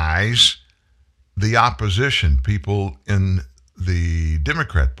demonize the opposition, people in the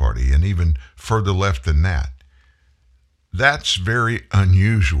Democrat Party, and even further left than that. That's very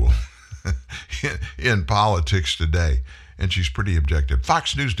unusual in politics today, and she's pretty objective.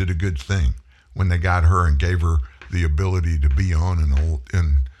 Fox News did a good thing when they got her and gave her the ability to be on,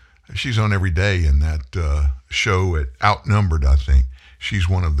 and she's on every day in that show at Outnumbered, I think. She's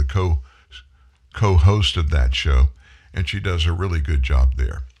one of the co-hosts of that show, and she does a really good job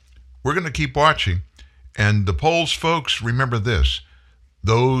there. We're going to keep watching. And the polls, folks, remember this.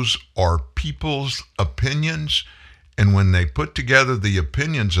 Those are people's opinions. And when they put together the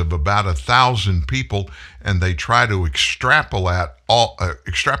opinions of about 1,000 people and they try to extrapolate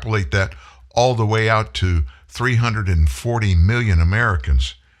that all the way out to 340 million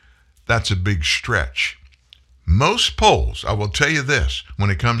Americans, that's a big stretch. Most polls, I will tell you this, when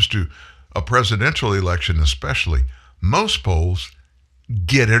it comes to a presidential election especially, most polls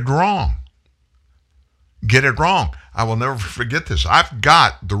get it wrong. Get it wrong. I will never forget this. I've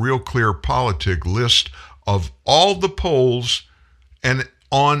got the Real Clear Politic list of all the polls and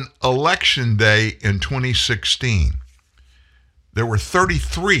on Election Day in 2016. There were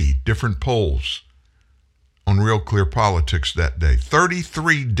 33 different polls on Real Clear Politics that day.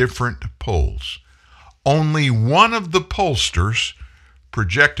 33 different polls. Only one of the pollsters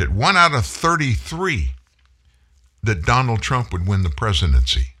projected, 1 out of 33, that Donald Trump would win the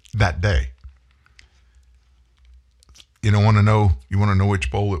presidency that day. You want to know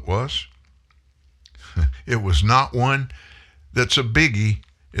which poll it was? It was not one that's a biggie.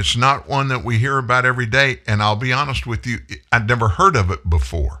 It's not one that we hear about every day. And I'll be honest with you, I'd never heard of it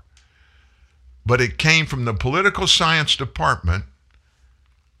before. But it came from the Political Science Department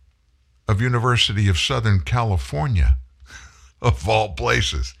of University of Southern California, of all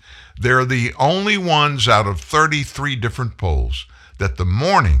places. They're the only ones out of 33 different polls that the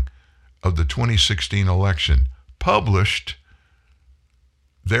morning of the 2016 election published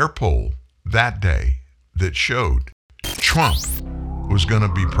their poll that day that showed Trump was going to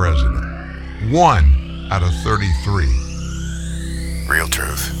be president. 1 out of 33. Real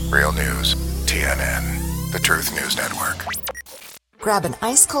truth, real news. TNN, the Truth News Network. Grab an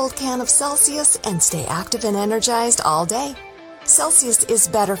ice-cold can of Celsius and stay active and energized all day. Celsius is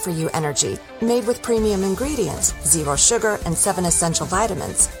better for you energy, made with premium ingredients, 0 sugar, and 7 essential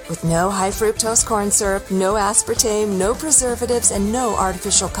vitamins, with no high fructose corn syrup, no aspartame, no preservatives, and no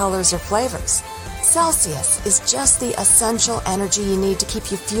artificial colors or flavors. Celsius is just the essential energy you need to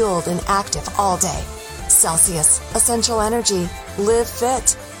keep you fueled and active all day. Celsius, essential energy. Live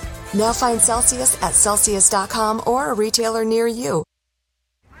fit. Now find Celsius at Celsius.com or a retailer near you.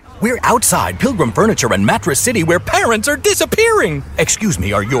 We're outside Pilgrim Furniture and Mattress City where parents are disappearing. Excuse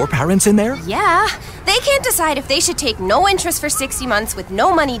me, are your parents in there? Yeah. They can't decide if they should take no interest for 60 months with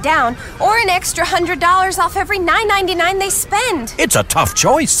no money down or an extra $100 off every $9.99 they spend. It's a tough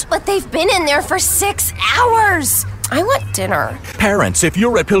choice. But they've been in there for 6 hours. I want dinner. Parents, if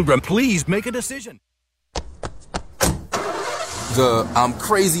you're at Pilgrim, please make a decision. I'm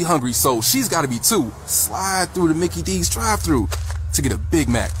crazy hungry, so she's got to be too. Slide through the Mickey D's drive-thru to get a Big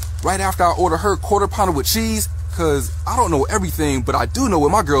Mac. Right after I order her quarter pounder with cheese, cause I don't know everything, but I do know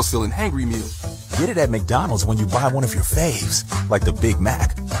what my girl's feeling hangry meal. Get it at McDonald's when you buy one of your faves, like the Big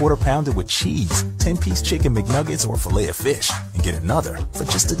Mac, quarter pounder with cheese, 10-piece chicken McNuggets, or filet of fish, and get another for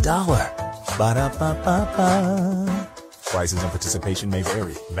just $1. Ba-da-ba-ba-ba. Prices and participation may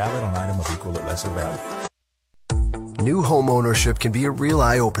vary. Valid on item of equal or lesser value. New home ownership can be a real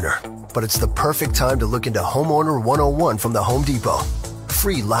eye-opener, but it's the perfect time to look into Homeowner 101 from the Home Depot.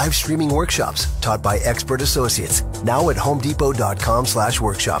 Free live streaming workshops taught by expert associates now at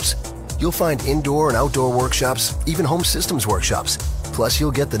homedepot.com/workshops. You'll find indoor and outdoor workshops, even home systems workshops. Plus,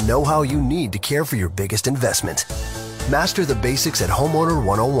 you'll get the know-how you need to care for your biggest investment. Master the basics at Homeowner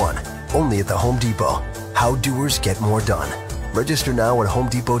 101, only at the Home Depot. How doers get more done. Register now at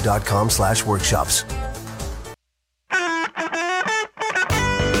homedepot.com/workshops.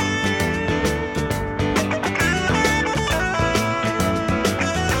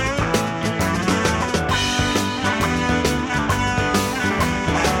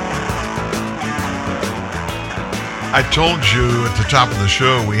 I told you at the top of the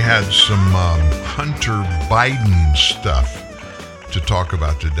show we had some Hunter Biden stuff to talk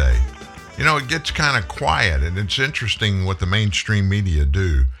about today. It gets kind of quiet, and it's interesting what the mainstream media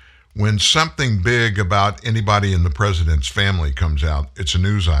do. When something big about anybody in the president's family comes out, it's a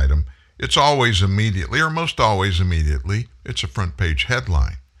news item. It's always immediately, or most always immediately, it's a front page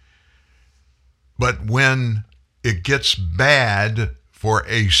headline. But when it gets bad for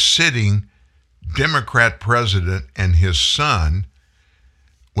a sitting Democrat president and his son,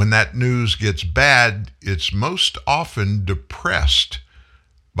 when that news gets bad, it's most often depressed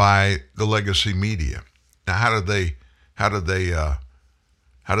by the legacy media. Now, how do they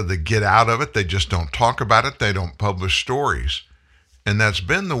get out of it? They just don't talk about it. They don't publish stories. And that's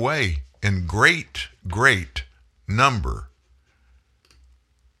been the way in great number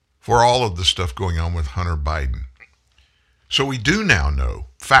for all of the stuff going on with Hunter Biden. So we do now know,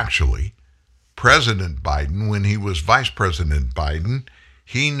 factually, President Biden, when he was Vice President Biden,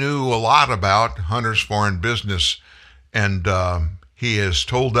 he knew a lot about Hunter's foreign business, and he has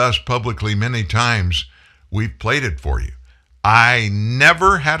told us publicly many times, we've played it for you. I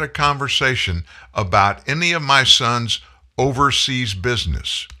never had a conversation about any of my son's overseas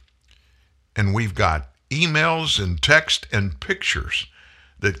business. And we've got emails and text and pictures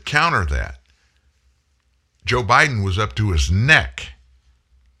that counter that. Joe Biden was up to his neck.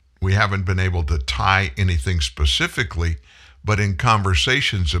 We haven't been able to tie anything specifically, but in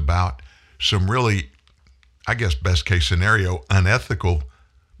conversations about some really, I guess, best case scenario, unethical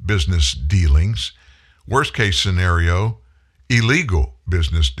business dealings. Worst case scenario, illegal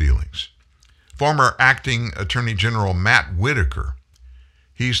business dealings. Former acting Attorney General Matt Whitaker,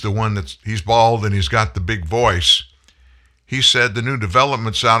 he's the one he's bald and he's got the big voice. He said the new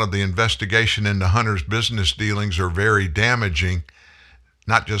developments out of the investigation into Hunter's business dealings are very damaging,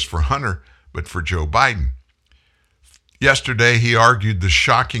 not just for Hunter, but for Joe Biden. Yesterday, he argued the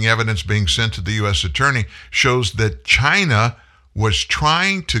shocking evidence being sent to the U.S. attorney shows that China was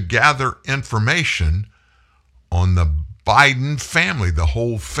trying to gather information on the Biden family, the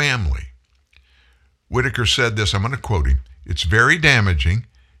whole family. Whitaker said this, I'm going to quote him, "It's very damaging.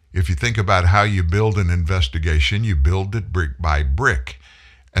 If you think about how you build an investigation, you build it brick by brick.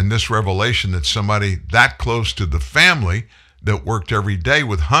 And this revelation that somebody that close to the family that worked every day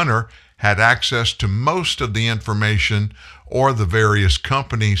with Hunter had access to most of the information or the various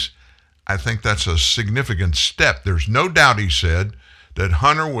companies, I think that's a significant step. There's no doubt," he said, "that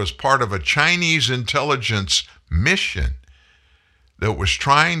Hunter was part of a Chinese intelligence mission that was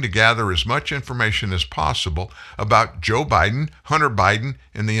trying to gather as much information as possible about Joe Biden, Hunter Biden,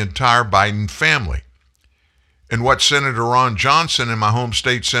 and the entire Biden family." And what Senator Ron Johnson and my home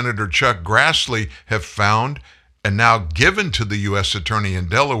state Senator Chuck Grassley have found and now given to the U.S. Attorney in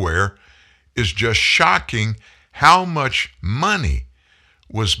Delaware is just shocking how much money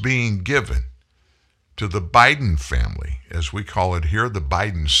was being given to the Biden family, as we call it here, the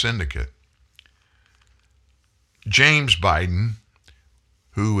Biden syndicate. James Biden,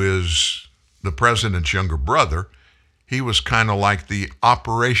 who is the president's younger brother, he was kind of like the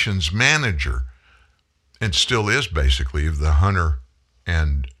operations manager, and still is basically, of the Hunter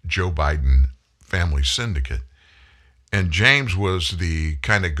and Joe Biden family syndicate. And James was the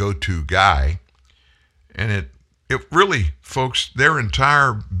kind of go-to guy. And it really, folks, their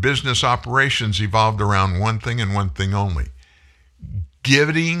entire business operations evolved around one thing and one thing only: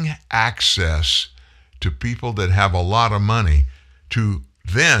 giving access to people that have a lot of money to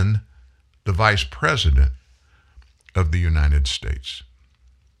then the vice president of the United States.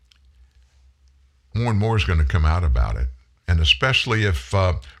 More and more is going to come out about it. And especially if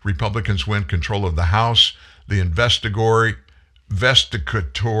Republicans win control of the House, the investigatory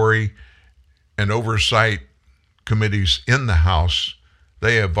and oversight committees in the House,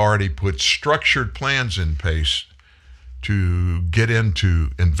 they have already put structured plans in place to get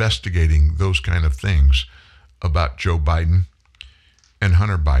into investigating those kind of things about Joe Biden and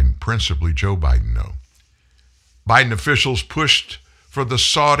Hunter Biden, principally Joe Biden, though. Biden officials pushed for the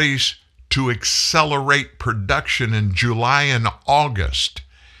Saudis to accelerate production in July and August,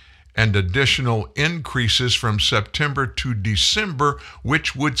 and additional increases from September to December,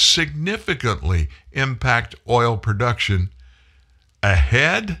 which would significantly impact oil production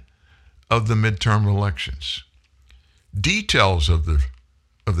ahead of the midterm elections. Details of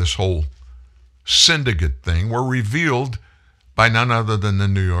this whole syndicate thing were revealed by none other than the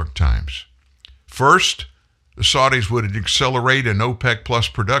New York Times. First, the Saudis would accelerate an OPEC plus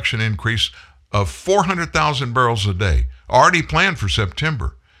production increase of 400,000 barrels a day, already planned for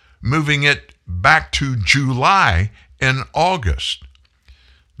September, moving it back to July and August.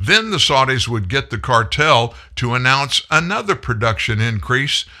 Then the Saudis would get the cartel to announce another production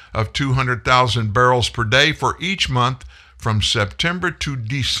increase of 200,000 barrels per day for each month from September to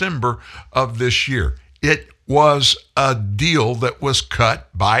December of this year. It was a deal that was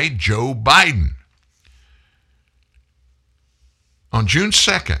cut by Joe Biden. On June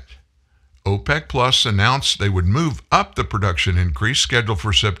 2nd, OPEC Plus announced they would move up the production increase scheduled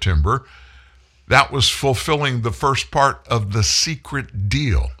for September. That was fulfilling the first part of the secret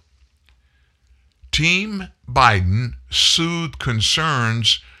deal. Team Biden soothed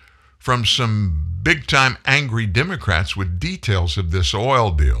concerns from some big-time angry Democrats with details of this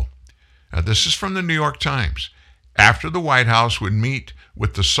oil deal. Now, this is from the New York Times. After the White House would meet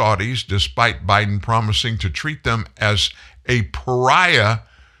with the Saudis, despite Biden promising to treat them as a pariah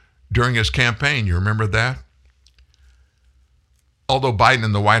during his campaign. You remember that? Although Biden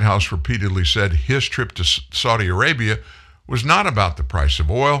and the White House repeatedly said his trip to Saudi Arabia was not about the price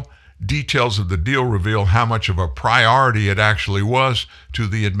of oil, details of the deal reveal how much of a priority it actually was to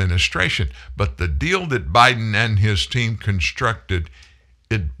the administration. But the deal that Biden and his team constructed,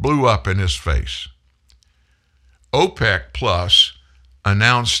 it blew up in his face. OPEC Plus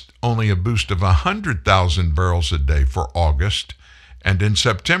announced only a boost of 100,000 barrels a day for August, and in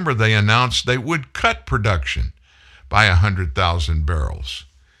September they announced they would cut production by 100,000 barrels.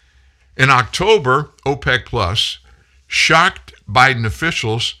 In October, OPEC Plus shocked Biden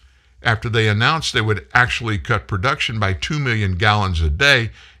officials after they announced they would actually cut production by 2 million gallons a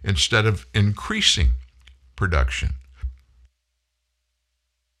day instead of increasing production.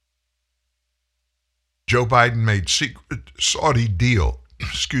 Joe Biden made secret Saudi deal,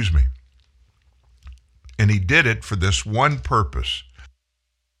 and he did it for this one purpose.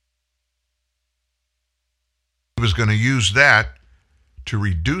 He was going to use that to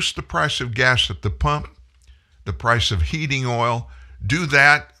reduce the price of gas at the pump, the price of heating oil, do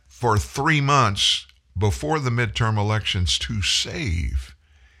that for 3 months before the midterm elections to save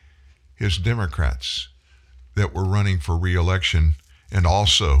his Democrats that were running for re-election, and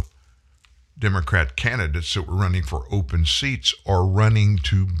also Democrat candidates that were running for open seats or running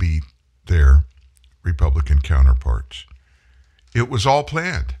to beat their Republican counterparts. It was all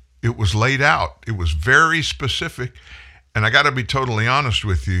planned. It was laid out. It was very specific. And I got to be totally honest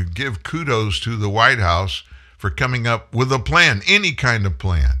with you, give kudos to the White House for coming up with a plan, any kind of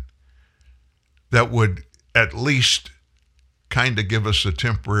plan, that would at least kind of give us a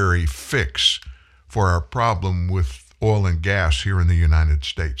temporary fix for our problem with oil and gas here in the United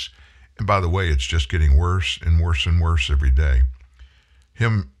States. And by the way, it's just getting worse and worse and worse every day.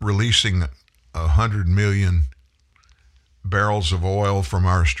 Him releasing 100 million barrels of oil from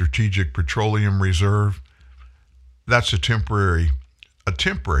our strategic petroleum reserve, that's a temporary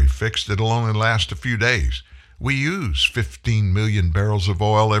fix that'll only last a few days. We use 15 million barrels of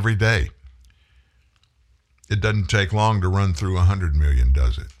oil every day. It doesn't take long to run through 100 million,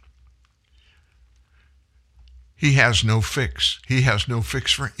 does it? He has no fix. He has no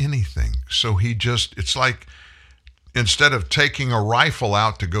fix for anything. So it's like instead of taking a rifle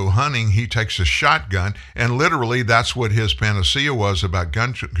out to go hunting, he takes a shotgun. And literally that's what his panacea was about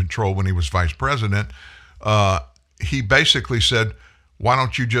gun control when he was vice president. He basically said, why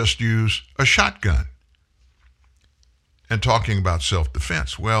don't you just use a shotgun? And talking about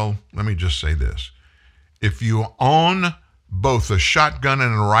self-defense. Well, let me just say this. If you own both a shotgun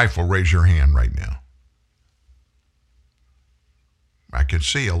and a rifle, raise your hand right now. I can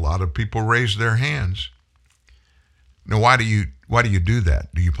see a lot of people raise their hands. Now, why do you do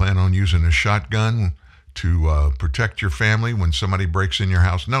that? Do you plan on using a shotgun to protect your family when somebody breaks in your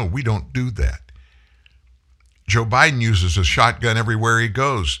house? No, we don't do that. Joe Biden uses a shotgun everywhere he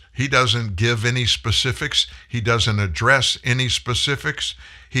goes. He doesn't give any specifics. He doesn't address any specifics.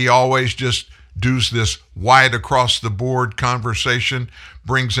 He always just does this wide across the board conversation,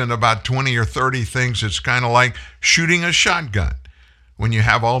 brings in about 20 or 30 things. It's kind of like shooting a shotgun. When you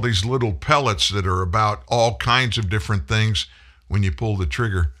have all these little pellets that are about all kinds of different things, when you pull the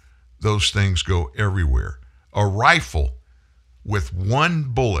trigger, those things go everywhere. A rifle with one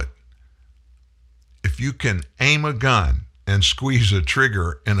bullet, if you can aim a gun and squeeze a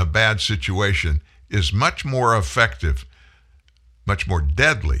trigger in a bad situation, is much more effective, much more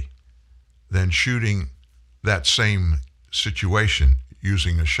deadly than shooting that same situation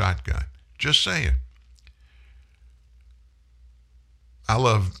using a shotgun. Just saying. I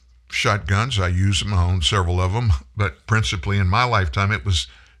love shotguns. I use them. I own several of them, but principally in my lifetime, it was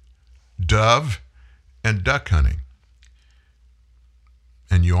dove and duck hunting.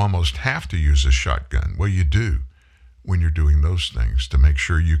 And you almost have to use a shotgun. Well, you do when you're doing those things to make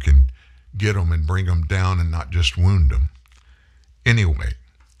sure you can get them and bring them down and not just wound them. Anyway,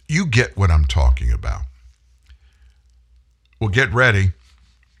 you get what I'm talking about. Well, get ready.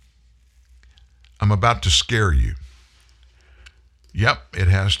 I'm about to scare you. Yep, it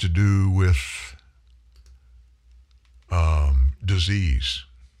has to do with disease.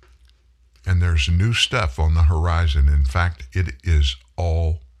 And there's new stuff on the horizon. In fact, it is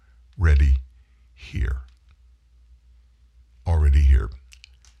already here. Already here.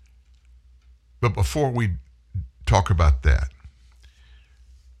 But before we talk about that,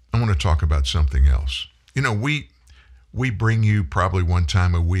 I want to talk about something else. You know, we bring you probably one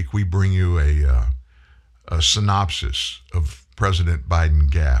time a week, we bring you a synopsis of President Biden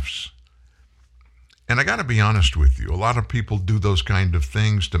gaffes. And I got to be honest with you, a lot of people do those kind of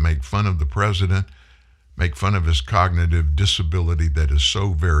things to make fun of the president, make fun of his cognitive disability that is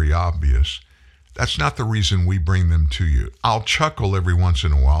so very obvious. That's not the reason we bring them to you. I'll chuckle every once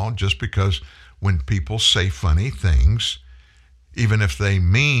in a while just because when people say funny things, even if they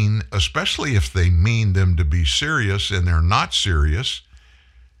mean, especially if they mean them to be serious and they're not serious,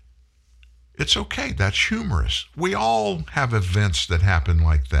 it's okay. That's humorous. We all have events that happen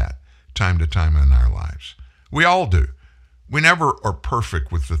like that time to time in our lives. We all do. We never are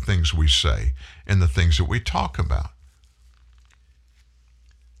perfect with the things we say and the things that we talk about.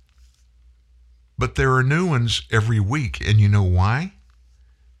 But there are new ones every week, and you know why?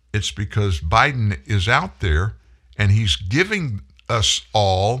 It's because Biden is out there and he's giving us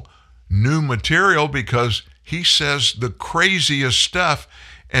all new material because he says the craziest stuff.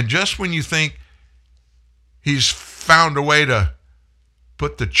 And just when you think he's found a way to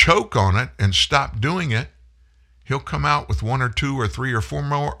put the choke on it and stop doing it, he'll come out with 1 or 2 or 3 or 4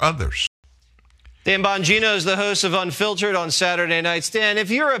 more others. Dan Bongino is the host of Unfiltered on Saturday nights. Dan, if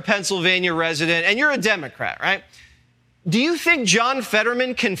you're a Pennsylvania resident and you're a Democrat, right, do you think John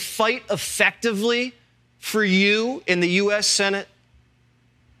Fetterman can fight effectively for you in the U.S. Senate?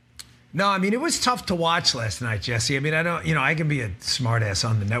 No, I mean, it was tough to watch last night, Jesse. I mean, I can be a smartass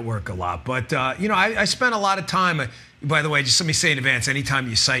on the network a lot, but, I spent a lot of time. By the way, just let me say in advance, anytime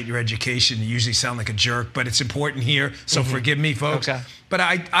you cite your education, you usually sound like a jerk, but it's important here, so forgive me, folks. Okay. But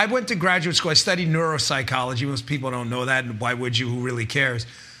I went to graduate school. I studied neuropsychology. Most people don't know that, and why would you? Who really cares?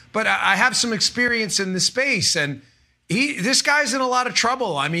 But I have some experience in the space, and this guy's in a lot of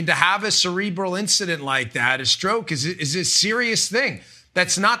trouble. I mean, to have a cerebral incident like that, a stroke, is a serious thing.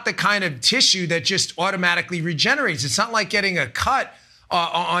 That's not the kind of tissue that just automatically regenerates. It's not like getting a cut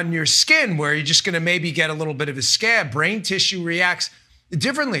on your skin where you're just going to maybe get a little bit of a scab. Brain tissue reacts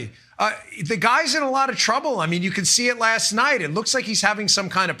differently. The guy's in a lot of trouble. I mean, you can see it last night. It looks like he's having some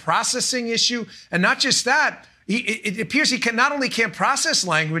kind of processing issue. And not just that, it appears he not only can't process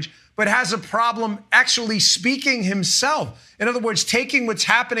language, but has a problem actually speaking himself. In other words, taking what's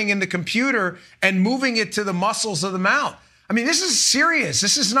happening in the computer and moving it to the muscles of the mouth. I mean, this is serious.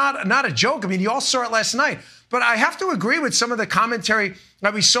 This is not a joke. I mean, you all saw it last night. But I have to agree with some of the commentary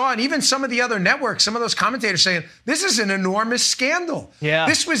that we saw, and even some of the other networks, some of those commentators saying, this is an enormous scandal. Yeah.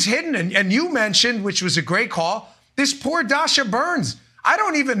 This was hidden. And you mentioned, which was a great call, this poor Dasha Burns. I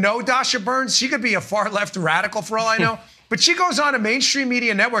don't even know Dasha Burns. She could be a far-left radical for all I know. But she goes on a mainstream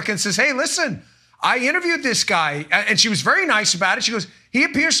media network and says, hey, listen, I interviewed this guy, and she was very nice about it. She goes, he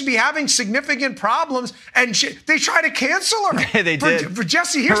appears to be having significant problems, and they try to cancel her. They did. For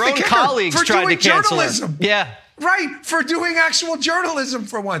Jesse, here's her the own kicker. colleagues for tried doing to cancel journalism. her. Yeah. Right, for doing actual journalism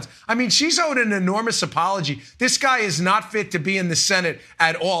for once. I mean, she's owed an enormous apology. This guy is not fit to be in the Senate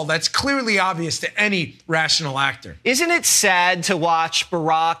at all. That's clearly obvious to any rational actor. Isn't it sad to watch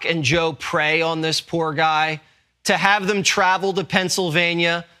Barack and Joe prey on this poor guy, to have them travel to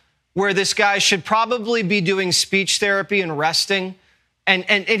Pennsylvania, where this guy should probably be doing speech therapy and resting, and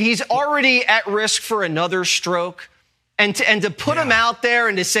he's already at risk for another stroke? And to put him out there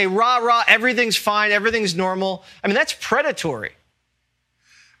and to say, rah, everything's fine, everything's normal. I mean, that's predatory.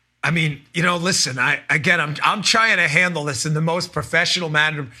 I mean, listen, I'm trying to handle this in the most professional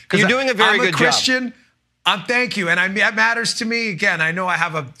manner. You're doing a very good job. I'm a Christian. Thank you. And that matters to me. Again, I know I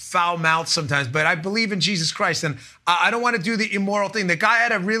have a foul mouth sometimes, but I believe in Jesus Christ. And I don't want to do the immoral thing. The guy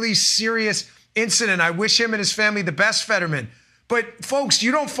had a really serious incident. I wish him and his family the best, Fetterman. But folks,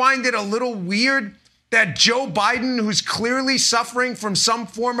 you don't find it a little weird that Joe Biden, who's clearly suffering from some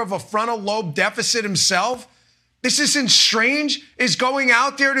form of a frontal lobe deficit himself, this isn't strange, is going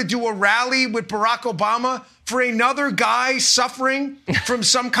out there to do a rally with Barack Obama for another guy suffering from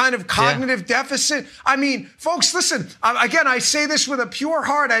some kind of cognitive deficit? I mean, folks, listen, again, I say this with a pure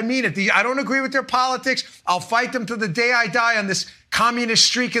heart. I mean it. I don't agree with their politics. I'll fight them to the day I die on this communist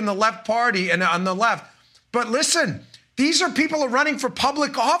streak in the left party and on the left. But listen, these are people who are running for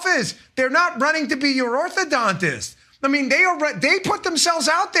public office. They're not running to be your orthodontist. I mean, they put themselves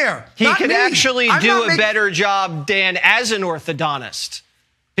out there. He could actually do a better job, Dan, as an orthodontist,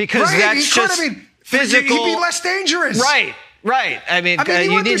 because that's just physical. He'd be less dangerous. Right. I mean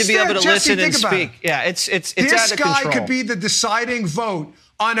you need to be able to listen and speak. Yeah, it's out of control. This guy could be the deciding vote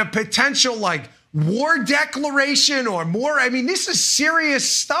on a potential war declaration or more. I mean, this is serious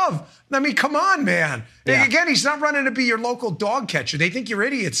stuff. I mean, come on, man. Yeah. Again, he's not running to be your local dog catcher. They think you're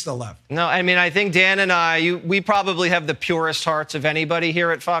idiots, the left. No, I mean, I think Dan and we probably have the purest hearts of anybody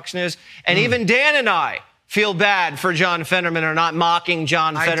here at Fox News. And even Dan and I feel bad for John Fetterman or not mocking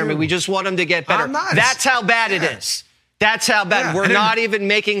John Fetterman. We just want him to get better. That's how bad it is. That's how bad. Yeah. We're not even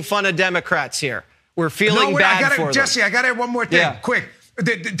making fun of Democrats here. We're feeling bad for them. Jesse, I got to add one more thing, quick.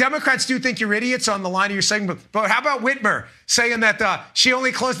 The Democrats do think you're idiots on the line of your segment. But how about Whitmer saying that she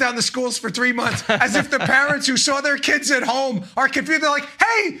only closed down the schools for 3 months, as if the parents who saw their kids at home are confused. They're like,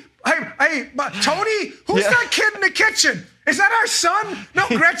 hey, Tony, who's that kid in the kitchen? Is that our son? No,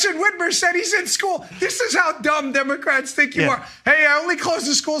 Gretchen Whitmer said he's in school. This is how dumb Democrats think you are. Hey, I only closed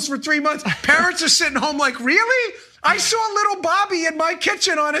the schools for 3 months. Parents are sitting home like, really? I saw little Bobby in my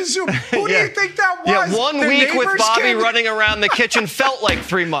kitchen on a Zoom. Who do you think that was? Yeah, 1 week with Bobby running around the kitchen felt like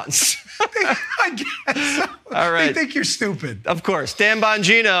 3 months. I guess. All right. They think you're stupid. Of course. Dan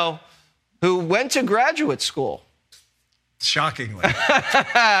Bongino, who went to graduate school. Shockingly.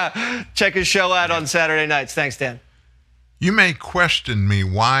 Check his show out on Saturday nights. Thanks, Dan. You may question me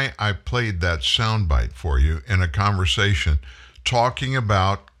why I played that soundbite for you in a conversation talking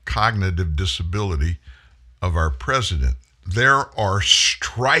about cognitive disability of our president. There are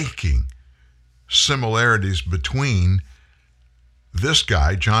striking similarities between this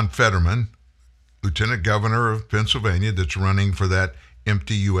guy, John Fetterman, Lieutenant Governor of Pennsylvania, that's running for that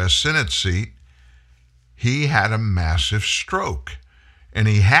empty U.S. Senate seat. He had a massive stroke, and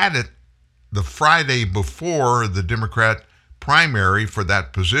he had it the Friday before the Democrat primary for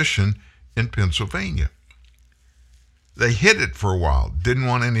that position in Pennsylvania. They hid it for a while, didn't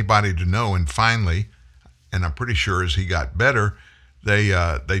want anybody to know, and finally, and I'm pretty sure as he got better,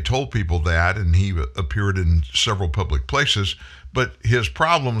 they told people that, and he appeared in several public places, but his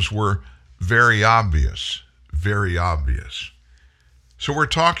problems were very obvious, very obvious. So we're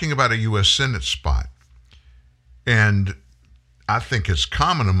talking about a U.S. Senate spot, and I think it's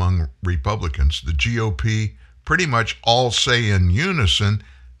common among Republicans. The GOP pretty much all say in unison,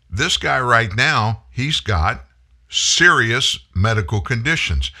 this guy right now, he's got serious medical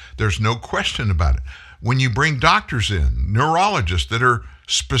conditions. There's no question about it. When you bring doctors in, neurologists that are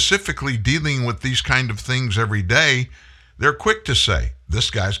specifically dealing with these kind of things every day, they're quick to say, this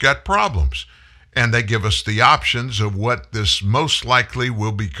guy's got problems. And they give us the options of what this most likely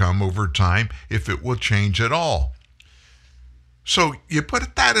will become over time, if it will change at all. So you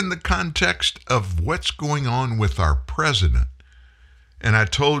put that in the context of what's going on with our president. And I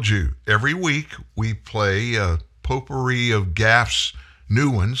told you, every week we play a potpourri of gaffes, new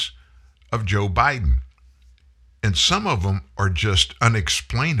ones, of Joe Biden. And some of them are just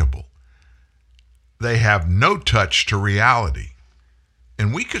unexplainable. They have no touch to reality.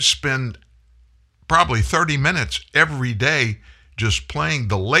 And we could spend probably 30 minutes every day just playing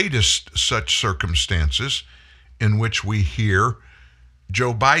the latest such circumstances in which we hear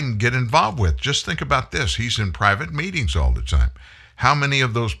Joe Biden get involved with. Just think about this. He's in private meetings all the time. How many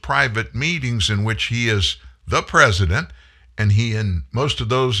of those private meetings in which he is the president, and he in most of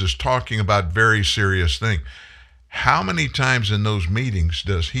those is talking about very serious things, how many times in those meetings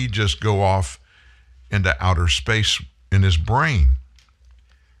does he just go off into outer space in his brain?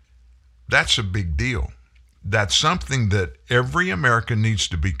 That's a big deal. That's something that every American needs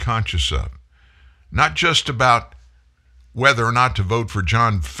to be conscious of. Not just about whether or not to vote for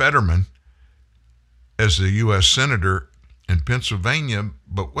John Fetterman as the U.S. Senator in Pennsylvania,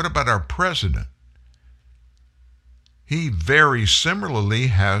 but what about our president? He very similarly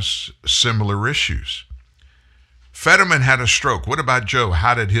has similar issues. Fetterman had a stroke. What about Joe?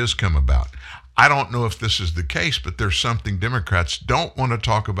 How did his come about? I don't know if this is the case, but there's something Democrats don't want to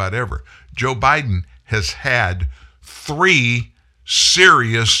talk about ever. Joe Biden has had 3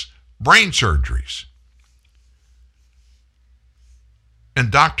 serious brain surgeries.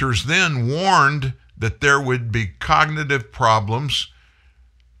 And doctors then warned that there would be cognitive problems,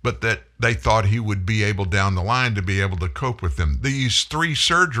 but that they thought he would be able down the line to be able to cope with them. These 3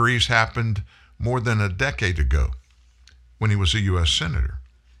 surgeries happened more than a decade ago when he was a U.S. Senator.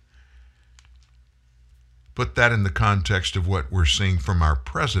 Put that in the context of what we're seeing from our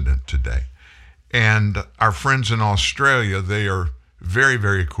president today. And our friends in Australia, they are very,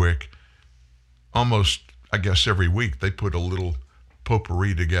 very quick. Almost, I guess, every week they put a little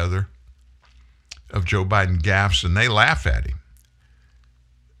potpourri together of Joe Biden gaffes, and they laugh at him.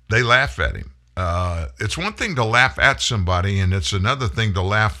 They laugh at him. It's one thing to laugh at somebody, and it's another thing to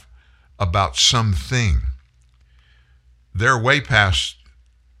laugh about something. They're way past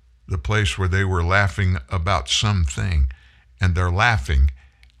the place where they were laughing about something, and they're laughing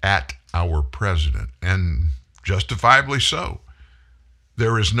at our president, and justifiably so.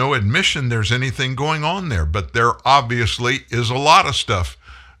 There is no admission there's anything going on there, but there obviously is a lot of stuff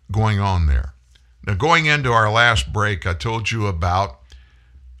going on there. Now, going into our last break, I told you about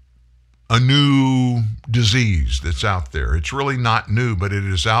a new disease that's out there. It's really not new, but it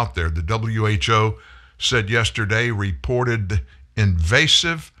is out there. The WHO said yesterday reported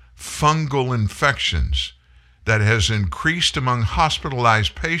invasive fungal infections that has increased among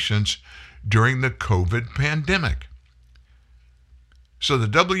hospitalized patients during the COVID pandemic. So the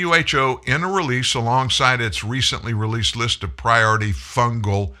WHO, in a release alongside its recently released list of priority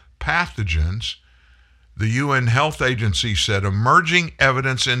fungal pathogens, the UN Health Agency said emerging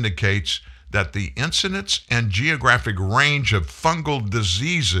evidence indicates that the incidence and geographic range of fungal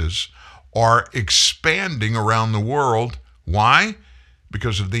diseases are expanding around the world. Why?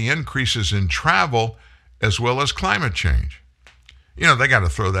 Because of the increases in travel as well as climate change. You know, they got to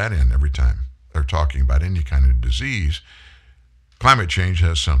throw that in every time they're talking about any kind of disease. Climate change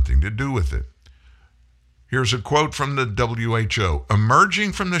has something to do with it. Here's a quote from the WHO.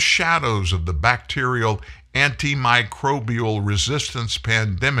 Emerging from the shadows of the bacterial antimicrobial resistance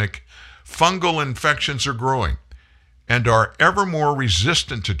pandemic, fungal infections are growing and are ever more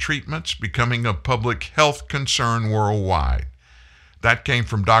resistant to treatments, becoming a public health concern worldwide. That came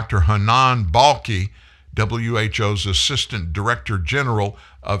from Dr. Hanan Balkhi, WHO's Assistant Director General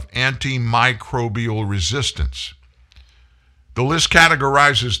of Antimicrobial Resistance. The list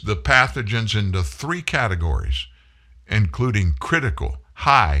categorizes the pathogens into 3 categories, including critical,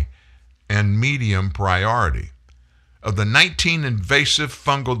 high, and medium priority. Of the 19 invasive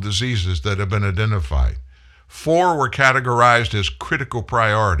fungal diseases that have been identified, 4 were categorized as critical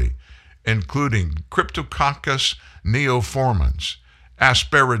priority, including Cryptococcus neoformans,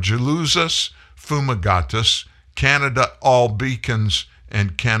 Aspergillosis fumigatus, Candida albicans,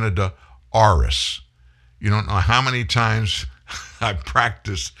 and Candida auris. You don't know how many times I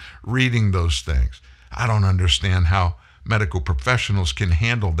practiced reading those things. I don't understand how medical professionals can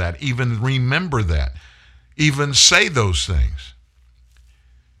handle that, even remember that, even say those things.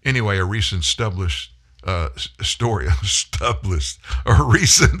 Anyway, a recent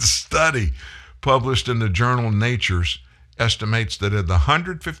recent study published in the journal Nature estimates that of the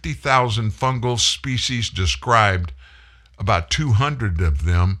 150,000 fungal species described, about 200 of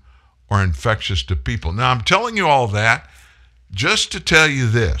them are infectious to people. Now, I'm telling you all that just to tell you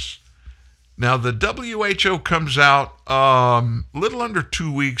this. Now, the WHO comes out little under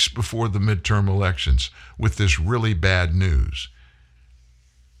 2 weeks before the midterm elections with this really bad news.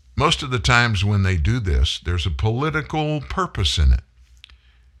 Most of the times when they do this, there's a political purpose in it.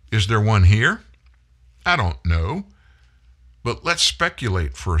 Is there one here? I don't know. But let's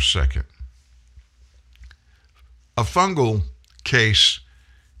speculate for a second. A fungal case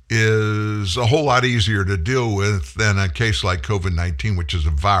is a whole lot easier to deal with than a case like COVID-19, which is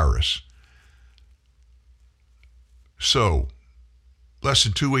a virus. So, less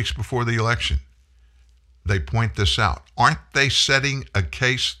than 2 weeks before the election, they point this out. Aren't they setting a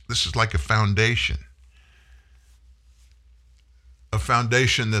case? This is like a foundation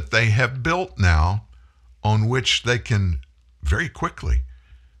that they have built now on which they can very quickly,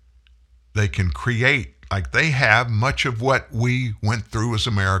 they can create, like they have much of what we went through as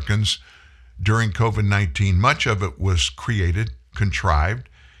Americans during COVID-19. Much of it was created, contrived.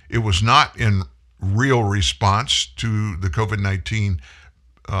 It was not in real response to the COVID-19.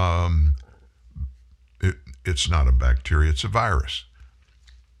 It's not a bacteria, it's a virus.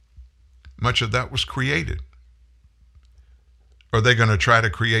 Much of that was created. Are they going to try to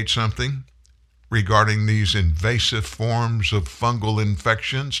create something regarding these invasive forms of fungal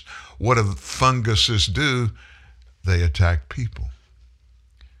infections? What do funguses do? They attack people.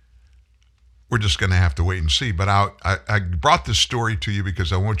 We're just going to have to wait and see. But I brought this story to you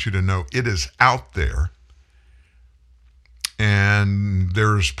because I want you to know it is out there. And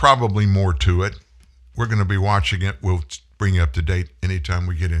there's probably more to it. We're going to be watching it. We'll bring you up to date anytime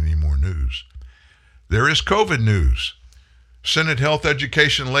we get any more news. There is COVID news. Senate Health,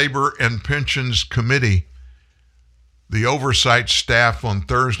 Education, Labor, and Pensions Committee, the oversight staff on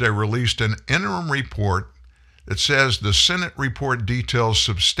Thursday released an interim report that says the Senate report details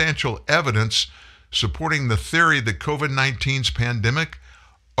substantial evidence supporting the theory that COVID-19's pandemic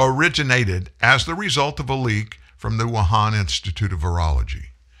originated as the result of a leak from the Wuhan Institute of Virology.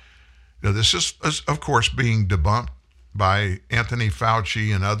 Now, this is, of course, being debunked by Anthony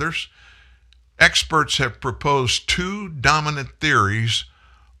Fauci and others. Experts have proposed 2 dominant theories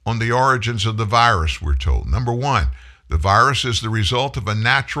on the origins of the virus, we're told. Number 1, the virus is the result of a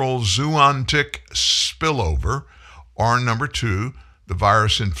natural zoonotic spillover. Or number 2, the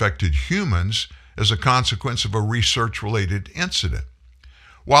virus infected humans as a consequence of a research-related incident.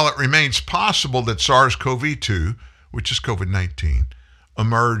 While it remains possible that SARS-CoV-2, which is COVID-19,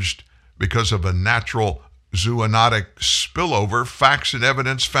 emerged because of a natural zoonotic spillover, facts and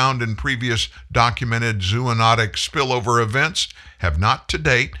evidence found in previous documented zoonotic spillover events have not to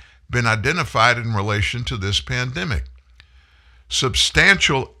date been identified in relation to this pandemic.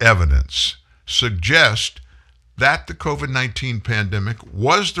 Substantial evidence suggests that the COVID-19 pandemic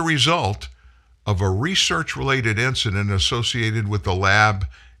was the result of a research-related incident associated with the lab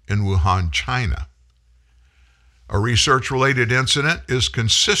in Wuhan, China. A research-related incident is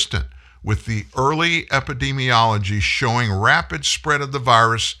consistent with the early epidemiology showing rapid spread of the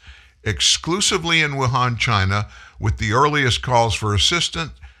virus exclusively in Wuhan, China, with the earliest calls for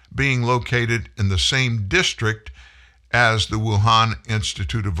assistance being located in the same district as the Wuhan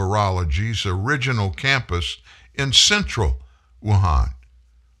Institute of Virology's original campus in central Wuhan.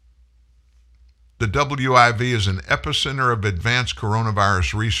 The WIV is an epicenter of advanced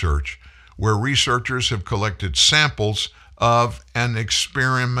coronavirus research, where researchers have collected samples of and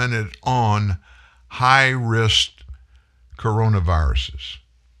experimented on high-risk coronaviruses.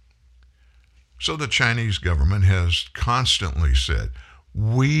 So the Chinese government has constantly said,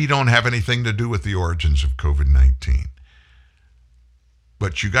 we don't have anything to do with the origins of COVID-19.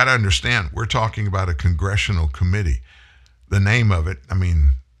 But you got to understand, we're talking about a congressional committee. The name of it, I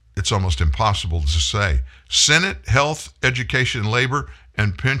mean, it's almost impossible to say. Senate Health, Education, Labor,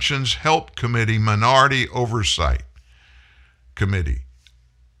 and Pensions Help Committee Minority Oversight Committee.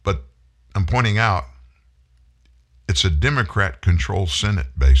 But I'm pointing out, it's a Democrat-controlled Senate,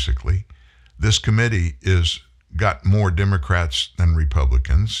 basically. This committee is got more Democrats than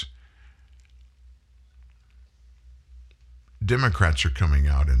Republicans. Democrats are coming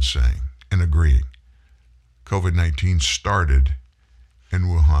out and saying and agreeing COVID-19 started in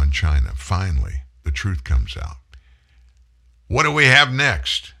Wuhan, China. Finally, the truth comes out. What do we have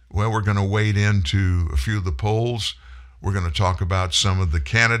next? Well, we're going to wade into a few of the polls. We're going to talk about some of the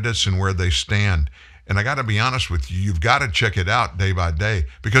candidates and where they stand. And I got to be honest with you, you've got to check it out day by day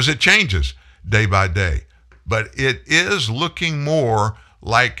because it changes day by day. But it is looking more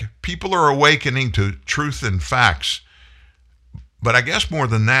like people are awakening to truth and facts. But I guess more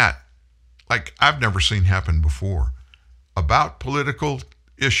than that, like I've never seen happen before, about political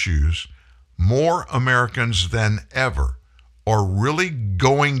issues, more Americans than ever are really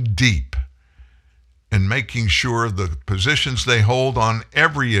going deep and making sure the positions they hold on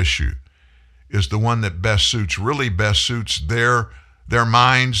every issue is the one that really best suits their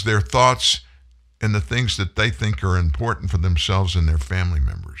minds, their thoughts, and the things that they think are important for themselves and their family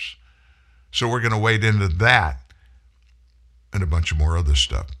members. So we're going to wade into that and a bunch of more other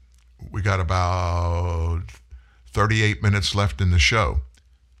stuff. We got about 38 minutes left in the show,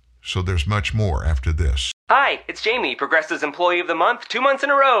 so there's much more after this. Hi, it's Jamie, Progressive's Employee of the Month, 2 months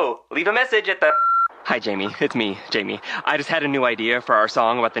in a row. Leave a message at the... Hi, Jamie. It's me, Jamie. I just had a new idea for our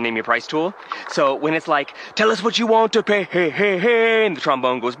song about the Name Your Price tool. So when it's like, tell us what you want to pay, hey, hey, hey, and the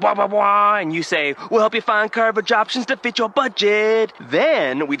trombone goes, blah, blah, blah, and you say, we'll help you find coverage options to fit your budget.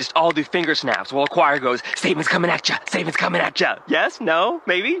 Then we just all do finger snaps while a choir goes, savings coming at ya, savings coming at ya. Yes? No?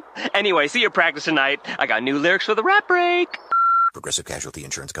 Maybe? Anyway, see your practice tonight. I got new lyrics for the rap break. Progressive Casualty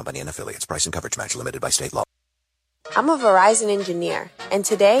Insurance Company and Affiliates. Price and coverage match limited by state law. I'm a Verizon engineer, and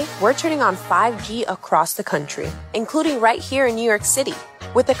today we're turning on 5G across the country, including right here in New York City.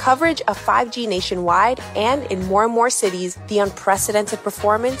 With the coverage of 5G nationwide and in more and more cities, the unprecedented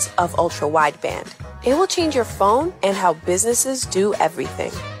performance of ultra-wideband. It will change your phone and how businesses do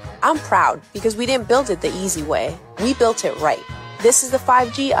everything. I'm proud because we didn't build it the easy way. We built it right. This is the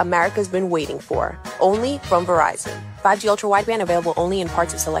 5G America's been waiting for, only from Verizon. 5G ultra-wideband available only in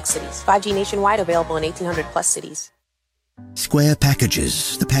parts of select cities. 5G nationwide available in 1,800 plus cities. Square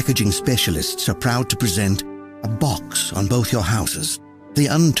Packages, the packaging specialists, are proud to present a box on both your houses. The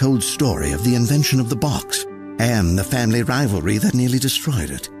untold story of the invention of the box and the family rivalry that nearly destroyed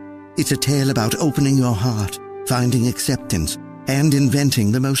it. It's a tale about opening your heart, finding acceptance, and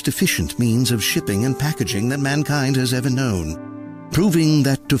inventing the most efficient means of shipping and packaging that mankind has ever known. Proving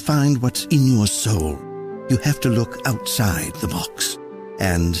that to find what's in your soul, you have to look outside the box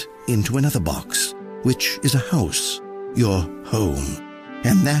and into another box, which is a house. Your home.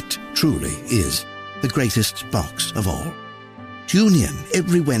 And that truly is the greatest box of all. Tune in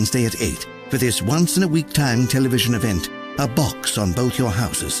every Wednesday at 8 for this once-in-a-week time television event, A Box on Both Your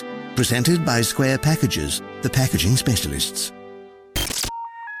Houses, presented by Square Packages, the packaging specialists.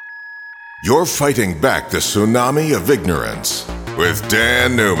 You're fighting back the tsunami of ignorance with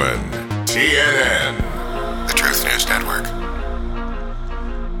Dan Newman, TNN, the Truth News Network.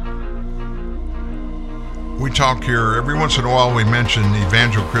 We talk here, every once in a while we mention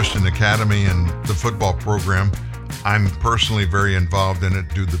Evangel Christian Academy and the football program. I'm personally very involved in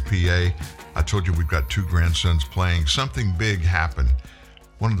it, do the PA. I told you we've got 2 grandsons playing. Something big happened.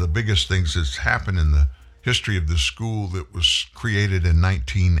 One of the biggest things that's happened in the history of the school that was created in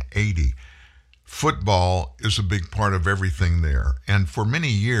 1980. Football is a big part of everything there. And for many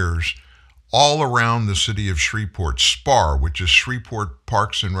years, all around the city of Shreveport. SPAR, which is Shreveport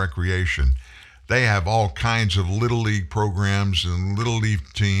Parks and Recreation. They have all kinds of Little League programs and Little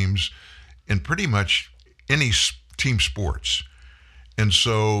League teams in pretty much any team sports. And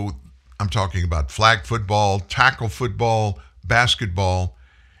so I'm talking about flag football, tackle football, basketball.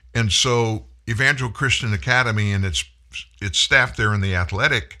 And so Evangel Christian Academy and its staff there in the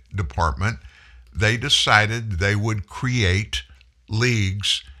athletic department, they decided they would create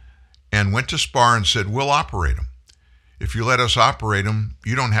leagues and went to SPAR and said, we'll operate them. If you let us operate them,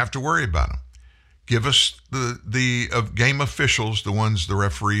 you don't have to worry about them. Give us the game officials, the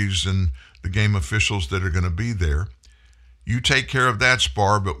referees and the game officials that are going to be there. You take care of that,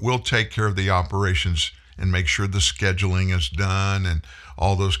 SPAR, but we'll take care of the operations and make sure the scheduling is done and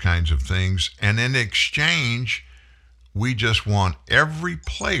all those kinds of things. And in exchange, we just want every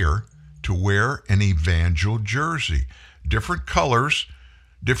player to wear an Evangel jersey. Different colors,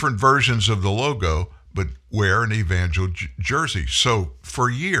 different versions of the logo, but wear an Evangel jersey. So for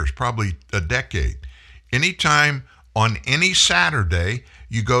years, probably a decade, anytime on any Saturday,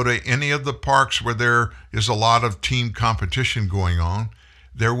 you go to any of the parks where there is a lot of team competition going on,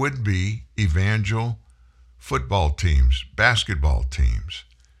 there would be Evangel football teams, basketball teams,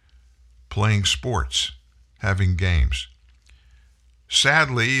 playing sports, having games.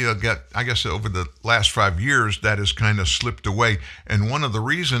 Sadly, I guess over the last 5 years, that has kind of slipped away. And one of the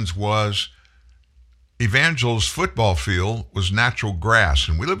reasons was Evangel's football field was natural grass.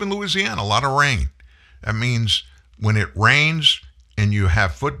 And we live in Louisiana, a lot of rain. That means when it rains and you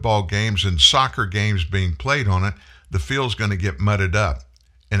have football games and soccer games being played on it, the field's going to get mudded up,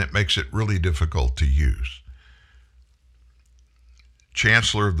 and it makes it really difficult to use.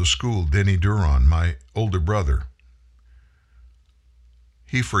 Chancellor of the school, Denny Duron, my older brother,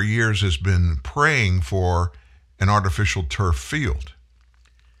 he for years has been praying for an artificial turf field.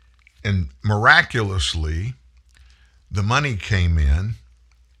 And miraculously, the money came in,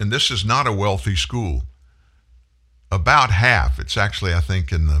 and this is not a wealthy school. About half, it's actually, I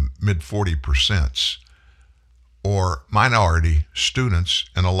think, in the mid 40%, or minority students,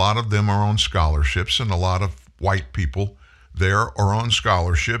 and a lot of them are on scholarships, and a lot of white people there are on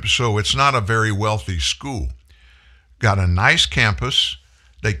scholarships, so it's not a very wealthy school. Got a nice campus.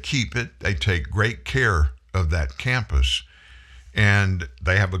 They keep it. They take great care of that campus. And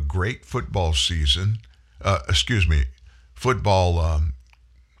they have a great football season, football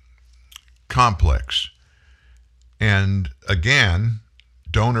complex. And again,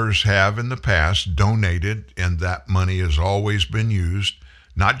 donors have in the past donated, and that money has always been used,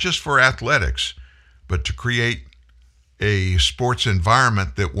 not just for athletics, but to create a sports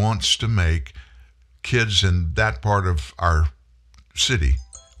environment that wants to make kids in that part of our city,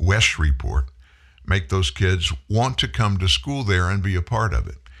 West Shreveport, make those kids want to come to school there and be a part of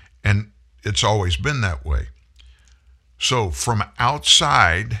it. And it's always been that way. So from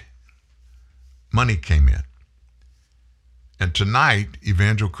outside, money came in. And tonight,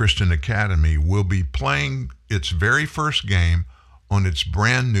 Evangel Christian Academy will be playing its very first game on its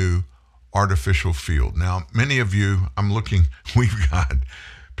brand new artificial field. Now, many of you, we've got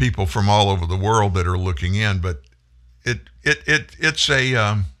people from all over the world that are looking in, but it's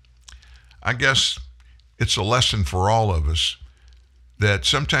I guess it's a lesson for all of us that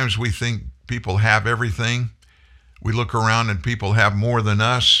sometimes we think people have everything. We look around and people have more than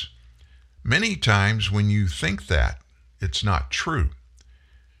us. Many times when you think that, it's not true.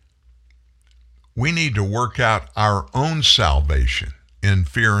 We need to work out our own salvation in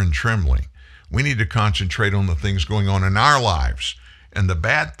fear and trembling. We need to concentrate on the things going on in our lives. And the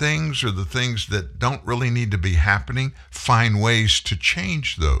bad things or the things that don't really need to be happening, find ways to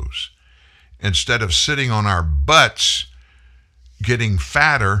change those. Instead of sitting on our butts, getting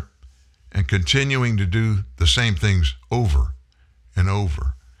fatter, and continuing to do the same things over and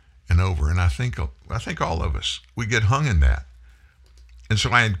over and over. And I think all of us, we get hung in that. And so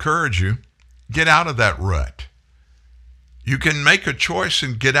I encourage you, get out of that rut. You can make a choice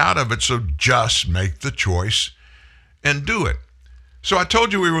and get out of it, so just make the choice and do it. So I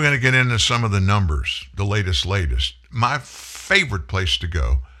told you we were going to get into some of the numbers, the latest. My favorite place to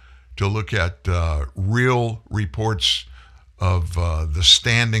go to look at real reports of the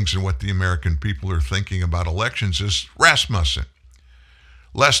standings and what the American people are thinking about elections is Rasmussen.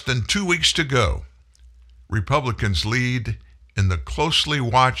 Less than 2 weeks to go. Republicans lead in the closely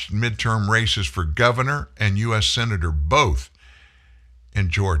watched midterm races for governor and U.S. Senator, both in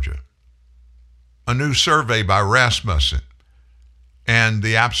Georgia. A new survey by Rasmussen and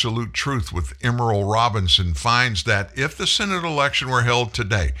The Absolute Truth with Emerald Robinson finds that if the Senate election were held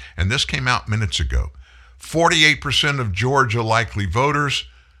today, and this came out minutes ago, 48% of Georgia likely voters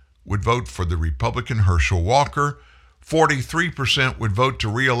would vote for the Republican Herschel Walker. 43% would vote to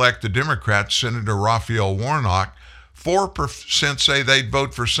re-elect the Democrat Senator Raphael Warnock. 4% say they'd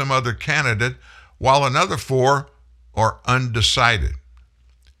vote for some other candidate, while another 4% are undecided.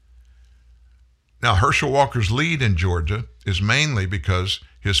 Now, Herschel Walker's lead in Georgia is mainly because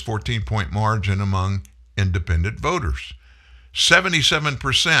his 14-point margin among independent voters.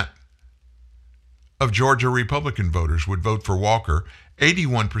 77% of Georgia Republican voters would vote for Walker.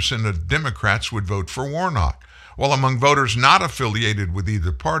 81% of Democrats would vote for Warnock. While among voters not affiliated with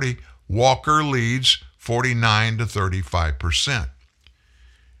either party, Walker leads 49 to 35%.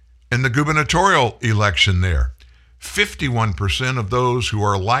 In the gubernatorial election there, 51% of those who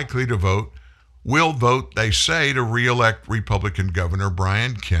are likely to vote will vote, they say, to re-elect Republican Governor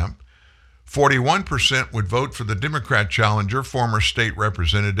Brian Kemp. 41% would vote for the Democrat challenger, former state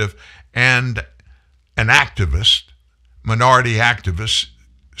representative and an activist, minority activist,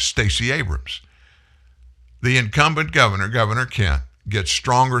 Stacey Abrams. The incumbent governor, Governor Kemp, gets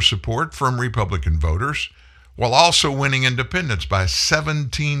stronger support from Republican voters while also winning independents by a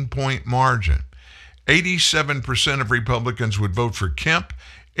 17-point margin. 87% of Republicans would vote for Kemp.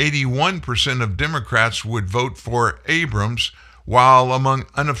 81% of Democrats would vote for Abrams, while among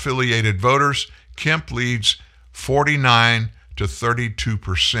unaffiliated voters, Kemp leads 49 to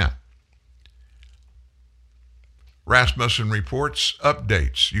 32%. Rasmussen Reports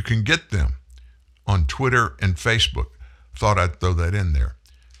updates. You can get them on Twitter and Facebook. Thought I'd throw that in there.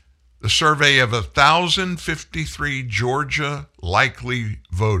 The survey of 1,053 Georgia likely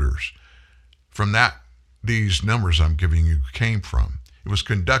voters, from that, these numbers I'm giving you came from. It was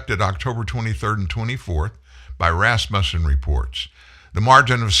conducted October 23rd and 24th by Rasmussen Reports. The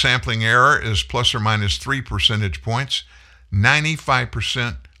margin of sampling error is plus or minus 3 percentage points,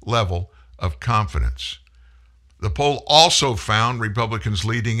 95% level of confidence. The poll also found Republicans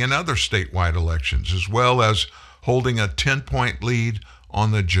leading in other statewide elections, as well as holding a 10-point lead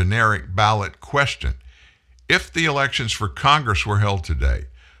on the generic ballot question. If the elections for Congress were held today,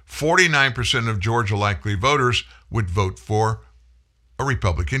 49% of Georgia likely voters would vote for a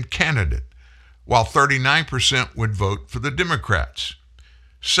Republican candidate, while 39% would vote for the Democrats.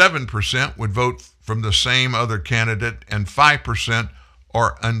 7% would vote from the same other candidate, and 5%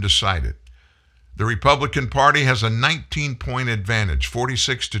 are undecided. The Republican Party has a 19-point advantage,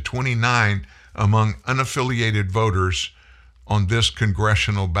 46 to 29, among unaffiliated voters on this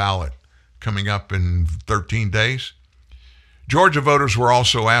congressional ballot coming up in 13 days. Georgia voters were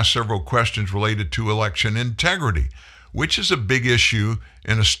also asked several questions related to election integrity, which is a big issue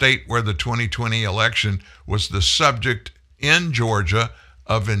in a state where the 2020 election was the subject in Georgia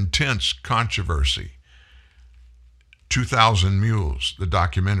of intense controversy. 2,000 Mules, the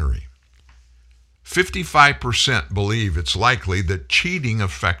documentary. 55% believe it's likely that cheating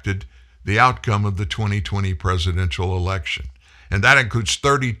affected the outcome of the 2020 presidential election. And that includes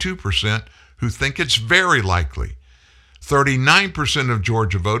 32% who think it's very likely. 39% of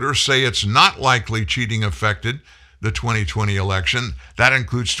Georgia voters say it's not likely cheating affected the 2020 election. That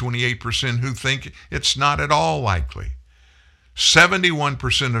includes 28% who think it's not at all likely.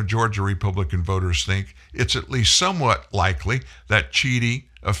 71% of Georgia Republican voters think it's at least somewhat likely that cheating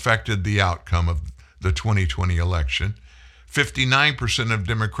affected the outcome of the 2020 election. 59% of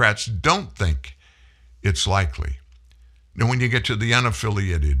Democrats don't think it's likely. Now, when you get to the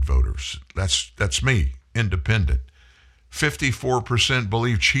unaffiliated voters, that's me, independent. 54%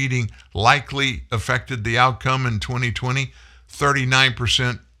 believe cheating likely affected the outcome in 2020.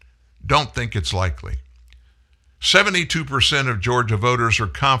 39% don't think it's likely. 72% of Georgia voters are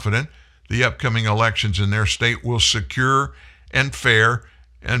confident the upcoming elections in their state will secure and fair,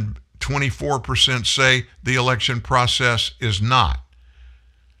 and 24% say the election process is not.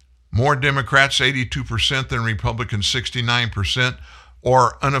 More Democrats, 82%, than Republicans, 69%,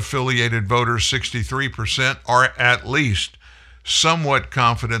 or unaffiliated voters, 63%, are at least somewhat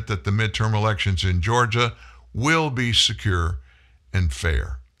confident that the midterm elections in Georgia will be secure and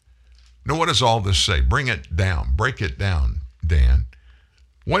fair. Now, what does all this say? Bring it down. Break it down, Dan.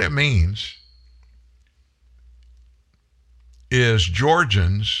 What it means is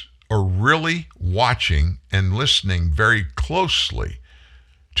Georgians are really watching and listening very closely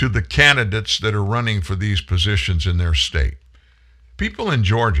to the candidates that are running for these positions in their state. People in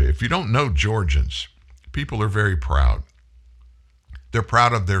Georgia, if you don't know Georgians, people are very proud. They're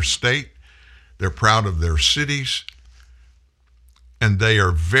proud of their state, they're proud of their cities, and they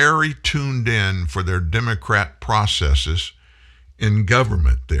are very tuned in for their Democrat processes in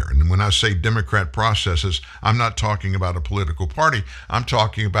government there. And when I say Democrat processes, I'm not talking about a political party. I'm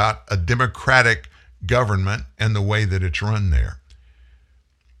talking about a democratic government and the way that it's run there.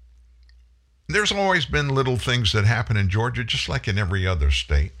 There's always been little things that happen in Georgia, just like in every other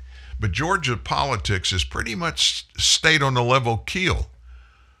state. But Georgia politics has pretty much stayed on a level keel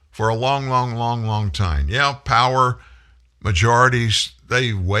for a long time. Yeah, power, majorities,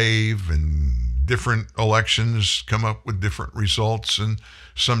 they wave, and different elections come up with different results. And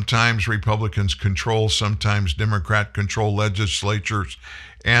sometimes Republicans control, sometimes Democrat control legislatures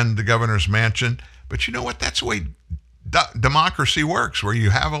and the governor's mansion. But you know what? That's the way democracy works, where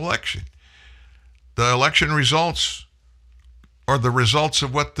you have election. The election results are the results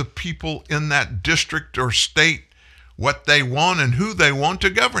of what the people in that district or state, what they want and who they want to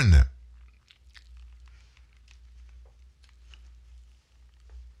govern them.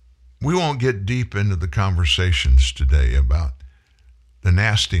 We won't get deep into the conversations today about the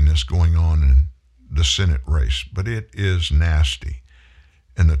nastiness going on in the Senate race, but it is nasty.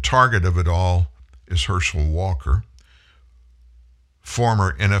 And the target of it all is Herschel Walker,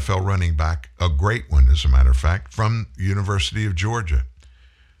 former NFL running back, a great one, as a matter of fact, from the University of Georgia.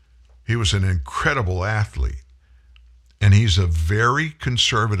 He was an incredible athlete, and he's a very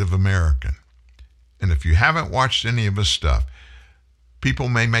conservative American. And if you haven't watched any of his stuff, people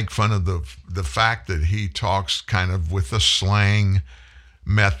may make fun of the fact that he talks kind of with a slang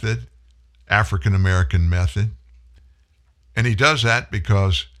method, African-American method. And he does that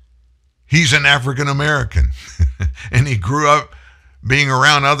because he's an African-American, and he grew up being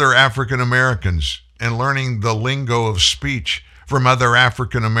around other African Americans and learning the lingo of speech from other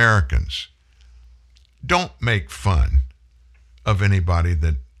African Americans. Don't make fun of anybody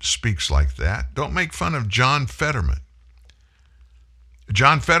that speaks like that. Don't make fun of John Fetterman.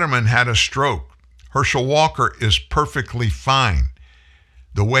 John Fetterman had a stroke. Herschel Walker is perfectly fine.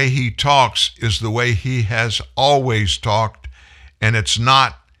 The way he talks is the way he has always talked, and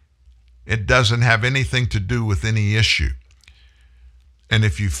it doesn't have anything to do with any issue. And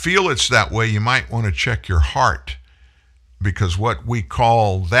if you feel it's that way, you might want to check your heart, because what we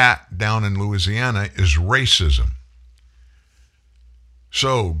call that down in Louisiana is racism.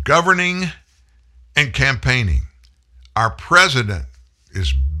 So, governing and campaigning. Our president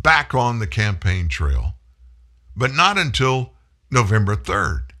is back on the campaign trail, but not until November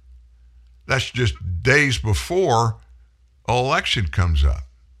 3rd. That's just days before an election comes up.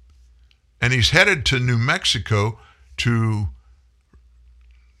 And he's headed to New Mexico to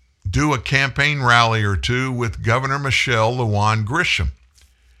do a campaign rally or two with Governor Michelle Lujan Grisham.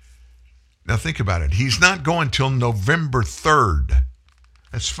 Now think about it. He's not going till November 3rd.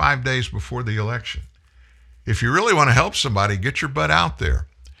 That's 5 days before the election. If you really want to help somebody, get your butt out there.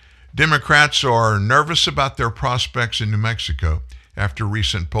 Democrats are nervous about their prospects in New Mexico after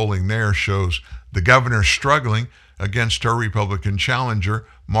recent polling there shows the governor struggling against her Republican challenger,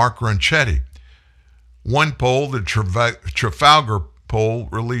 Mark Ronchetti. One poll, the Trafalgar poll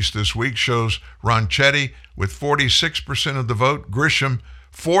released this week, shows Ronchetti with 46% of the vote, Grisham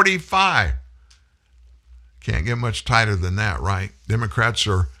 45%. Can't get much tighter than that, right? Democrats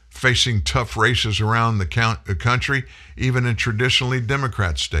are facing tough races around the country, even in traditionally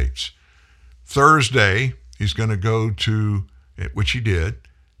Democrat states. Thursday, he's going to go to, which he did,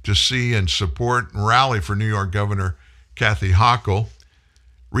 to see and support and rally for New York Governor Kathy Hochul.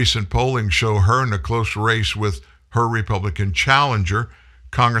 Recent polling show her in a close race with her Republican challenger,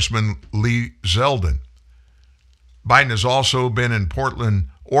 Congressman Lee Zeldin. Biden has also been in Portland,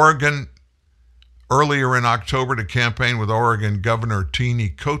 Oregon, earlier in October to campaign with Oregon Governor Tina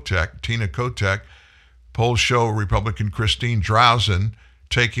Kotek. Polls show Republican Christine Drazan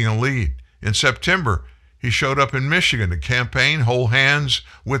taking a lead. In September, he showed up in Michigan to campaign, hold hands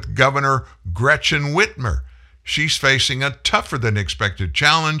with Governor Gretchen Whitmer. She's facing a tougher than expected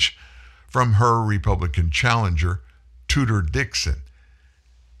challenge from her Republican challenger, Tudor Dixon.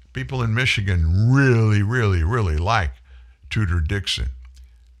 People in Michigan really like Tudor Dixon.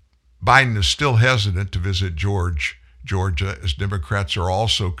 Biden is still hesitant to visit Georgia, as Democrats are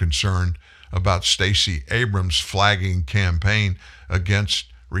also concerned about Stacey Abrams' flagging campaign against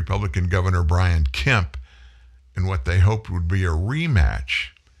Republican Governor Brian Kemp in what they hoped would be a rematch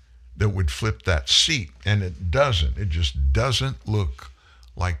that would flip that seat. And it doesn't. It just doesn't look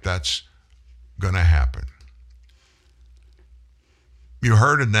like that's going to happen. You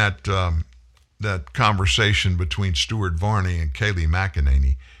heard in that conversation between Stuart Varney and Kayleigh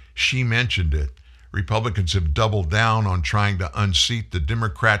McEnany, she mentioned it. Republicans have doubled down on trying to unseat the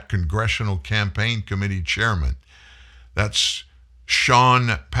Democrat Congressional Campaign Committee chairman. That's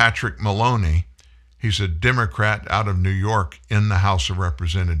Sean Patrick Maloney. He's a Democrat out of New York in the House of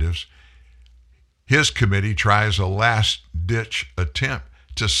Representatives. His committee tries a last-ditch attempt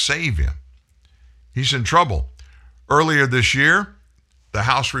to save him. He's in trouble. Earlier this year, the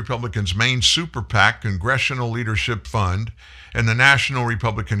House Republicans' main super PAC, Congressional Leadership Fund, and the National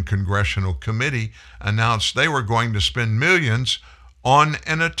Republican Congressional Committee announced they were going to spend millions on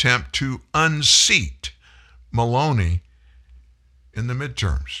an attempt to unseat Maloney in the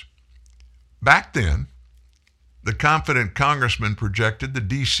midterms. Back then, the confident congressman projected the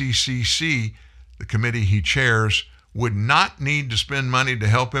DCCC, the committee he chairs, would not need to spend money to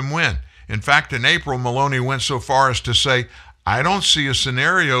help him win. In fact, in April, Maloney went so far as to say, "I don't see a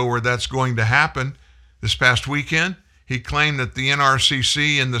scenario where that's going to happen." This past weekend, he claimed that the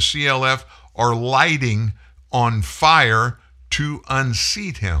NRCC and the CLF are lighting on fire to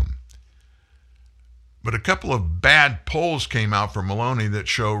unseat him. But a couple of bad polls came out for Maloney that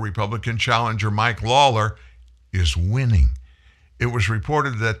show Republican challenger Mike Lawler is winning. It was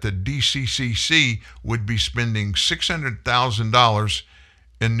reported that the DCCC would be spending $600,000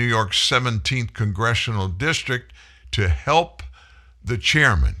 in New York's 17th Congressional District to help the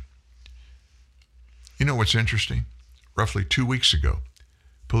chairman. You know what's interesting? Roughly 2 weeks ago,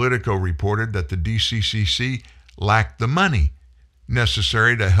 Politico reported that the DCCC lacked the money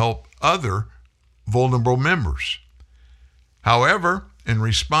necessary to help other vulnerable members. However, in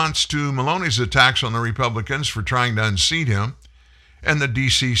response to Maloney's attacks on the Republicans for trying to unseat him, and the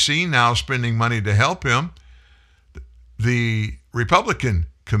DCC now spending money to help him, the Republican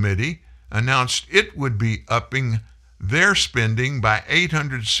committee announced it would be upping their spending by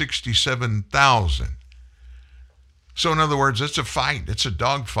 $867,000. So in other words, it's a fight. It's a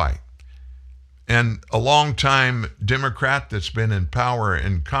dogfight. And a longtime Democrat that's been in power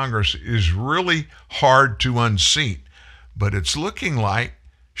in Congress is really hard to unseat. But it's looking like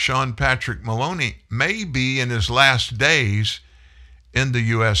Sean Patrick Maloney may be in his last days in the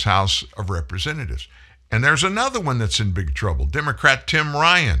U.S. House of Representatives. And there's another one that's in big trouble. Democrat Tim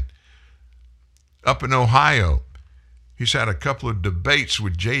Ryan up in Ohio. He's had a couple of debates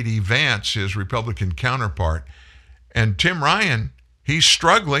with J.D. Vance, his Republican counterpart. And Tim Ryan, he's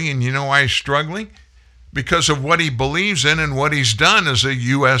struggling, and you know why he's struggling? Because of what he believes in and what he's done as a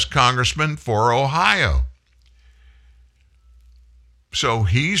U.S. congressman for Ohio. So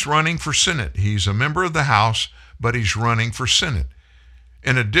he's running for Senate. He's a member of the House, but he's running for Senate.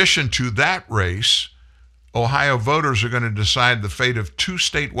 In addition to that race, Ohio voters are going to decide the fate of two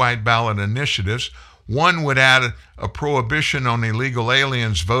statewide ballot initiatives. One would add a prohibition on illegal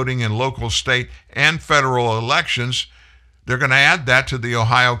aliens voting in local, state, and federal elections. They're going to add that to the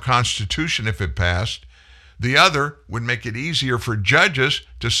Ohio Constitution if it passed. The other would make it easier for judges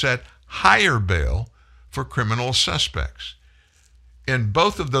to set higher bail for criminal suspects. In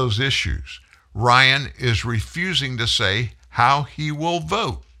both of those issues, Ryan is refusing to say how he will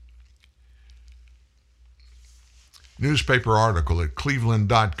vote. Newspaper article at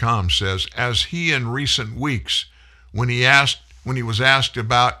cleveland.com says, as he in recent weeks, when he was asked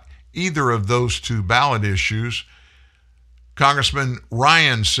about either of those two ballot issues, Congressman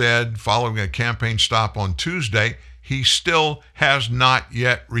Ryan said, following a campaign stop on Tuesday, he still has not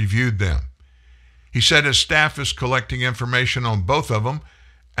yet reviewed them. He said his staff is collecting information on both of them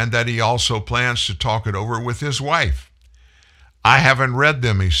and that he also plans to talk it over with his wife. I haven't read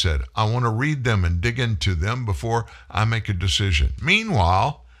them, he said. I want to read them and dig into them before I make a decision.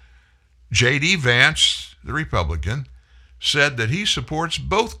 Meanwhile, J.D. Vance, the Republican, said that he supports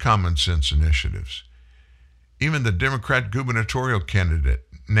both common sense initiatives. Even the Democrat gubernatorial candidate,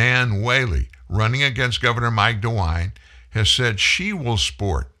 Nan Whaley, running against Governor Mike DeWine, has said she will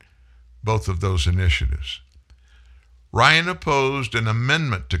support both of those initiatives. Ryan opposed an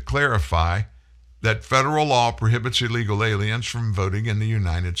amendment to clarify that federal law prohibits illegal aliens from voting in the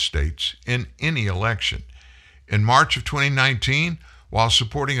United States in any election. In March of 2019, while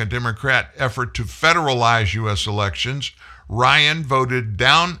supporting a Democrat effort to federalize U.S. elections, Ryan voted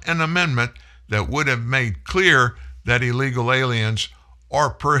down an amendment that would have made clear that illegal aliens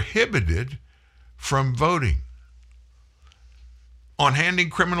are prohibited from voting. On handing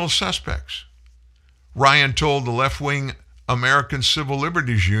criminal suspects, Ryan told the left-wing American Civil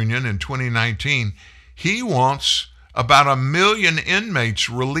Liberties Union in 2019 he wants about 1 million inmates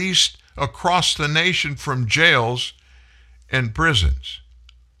released across the nation from jails and prisons.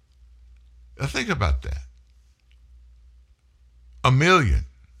 Now think about that. 1 million.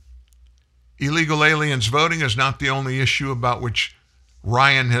 Illegal aliens voting is not the only issue about which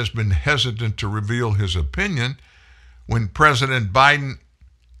Ryan has been hesitant to reveal his opinion. When President Biden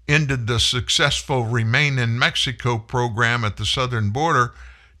ended the successful Remain in Mexico program at the southern border,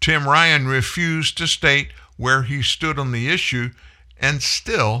 Tim Ryan refused to state where he stood on the issue and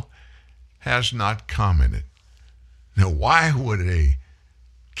still has not commented. Now, why would a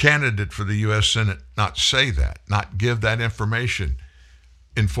candidate for the U.S. Senate not say that, not give that information?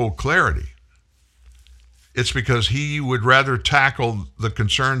 in full clarity. It's because he would rather tackle the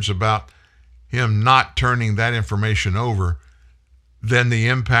concerns about him not turning that information over than the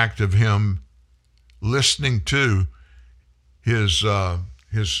impact of him listening to his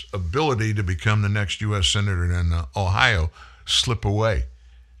ability to become the next U.S. Senator in Ohio slip away.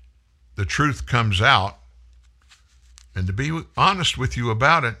 The truth comes out, and to be honest with you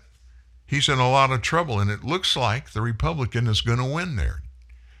about it, he's in a lot of trouble, and it looks like the Republican is going to win there.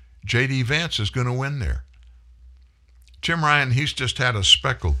 J.D. Vance is going to win there. Tim Ryan, he's just had a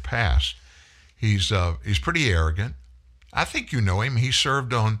speckled past. He's pretty arrogant. I think you know him. He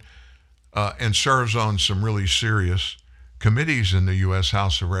served on and serves on some really serious committees in the U.S.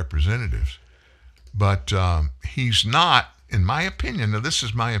 House of Representatives. But he's not, in my opinion, now this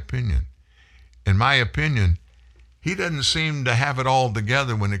is my opinion, in my opinion, he doesn't seem to have it all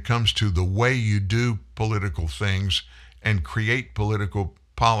together when it comes to the way you do political things and create political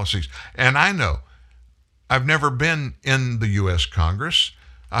policies. And I know, I've never been in the U.S. Congress.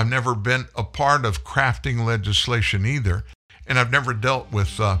 I've never been a part of crafting legislation either. And I've never dealt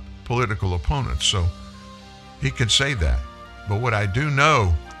with political opponents. So he can say that. But what I do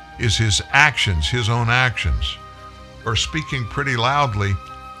know is his actions, his own actions, are speaking pretty loudly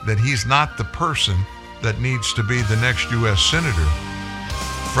that he's not the person that needs to be the next U.S. Senator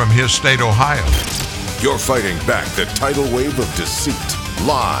from his state, Ohio. You're fighting back the tidal wave of deceit,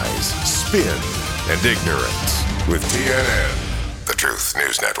 lies, spin, and ignorance with TNN, the Truth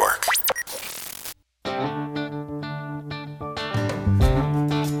News Network.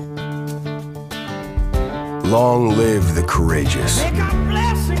 Long live the courageous,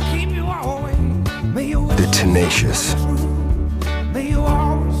 the tenacious,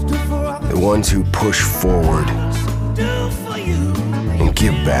 the ones who push forward and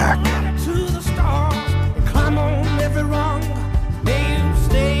give back.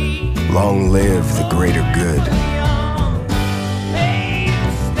 Long live the greater good,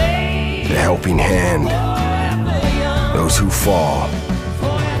 the helping hand, those who fall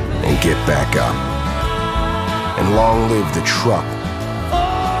and get back up. And long live the truck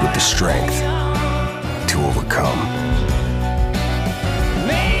with the strength to overcome,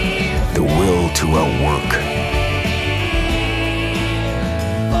 the will to outwork,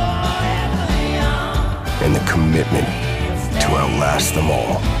 and the commitment to outlast them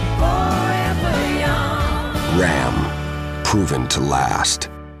all. Ram, proven to last.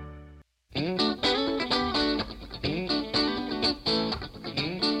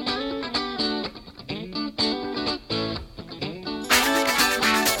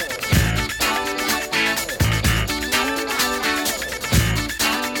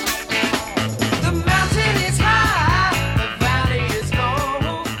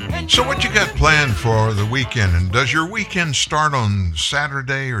 So what you got planned for the weekend? And does your weekend start on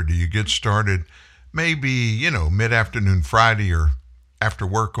Saturday, or do you get started maybe, mid-afternoon Friday or after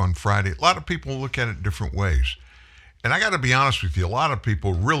work on Friday? A lot of people look at it different ways. And I got to be honest with you, a lot of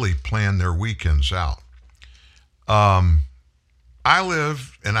people really plan their weekends out. I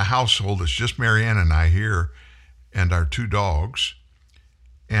live in a household, it's just Marianne and I here and our 2 dogs.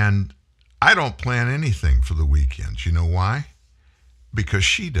 And I don't plan anything for the weekends. You know why? Because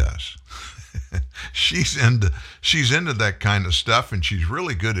she does. She's into that kind of stuff, and she's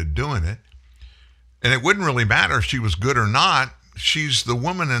really good at doing it. And it wouldn't really matter if she was good or not. She's the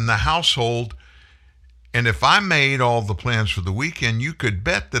woman in the household. And if I made all the plans for the weekend, you could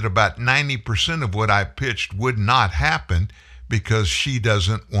bet that about 90% of what I pitched would not happen because she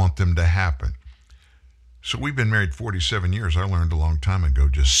doesn't want them to happen. So we've been married 47 years. I learned a long time ago,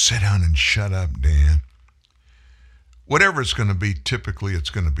 just sit down and shut up, Dan. Whatever it's going to be, typically it's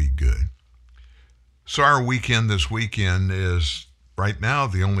going to be good. So our weekend this weekend is, right now,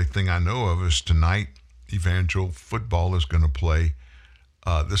 the only thing I know of is tonight, Evangel football is going to play.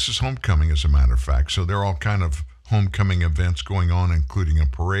 This is homecoming, as a matter of fact. So there are all kind of homecoming events going on, including a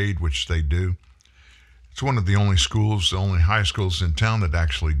parade, which they do. It's one of the only schools, the only high schools in town that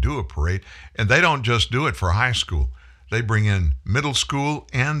actually do a parade. And they don't just do it for high school. They bring in middle school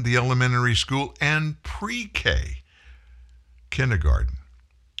and the elementary school and pre-K. Kindergarten,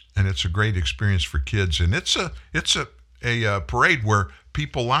 and it's a great experience for kids. And it's a parade where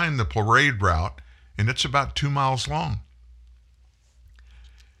people line the parade route, and it's about 2 miles long.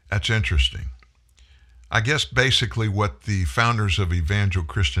 That's interesting. I guess basically what the founders of Evangel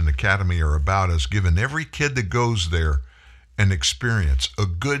Christian Academy are about is giving every kid that goes there an experience, a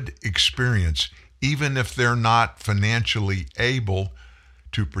good experience, even if they're not financially able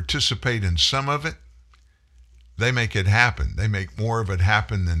to participate in some of it. They make it happen. They make more of it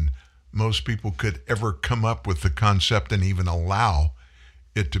happen than most people could ever come up with the concept and even allow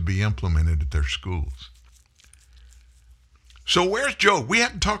it to be implemented at their schools. So where's Joe? We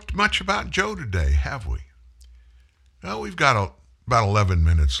haven't talked much about Joe today, have we? Well, we've got about 11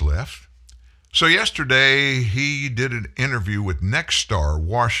 minutes left. So yesterday, he did an interview with Nexstar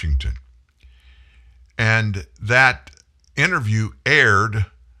Washington. And that interview aired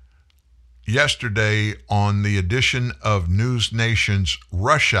yesterday on the edition of News Nation's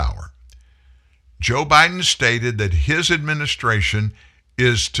Rush Hour. Joe Biden stated that his administration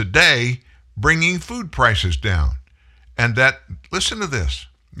is today bringing food prices down. And that, listen to this.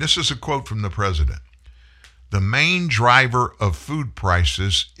 This is a quote from the president. The main driver of food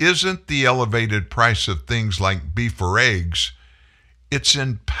prices isn't the elevated price of things like beef or eggs. It's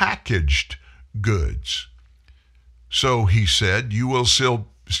in packaged goods. So he said, you'll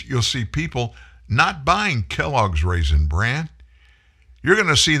see people not buying Kellogg's Raisin Bran. You're going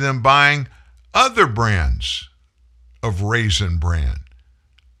to see them buying other brands of Raisin Bran,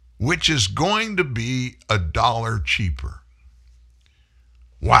 which is going to be $1 cheaper.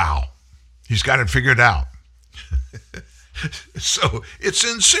 Wow. He's got it figured out. So it's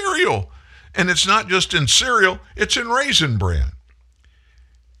in cereal. And it's not just in cereal, it's in Raisin Bran.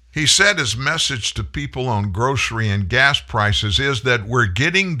 He said his message to people on grocery and gas prices is that we're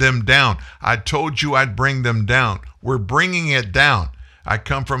getting them down. I told you I'd bring them down. We're bringing it down. I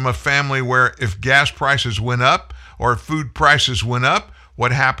come from a family where if gas prices went up or food prices went up,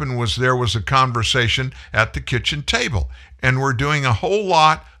 what happened was there was a conversation at the kitchen table. And we're doing a whole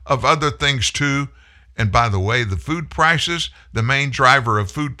lot of other things too. And by the way, the food prices, the main driver of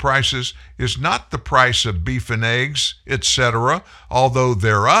food prices is not the price of beef and eggs, etc. Although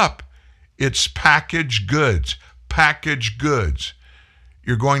they're up, it's packaged goods. Packaged goods.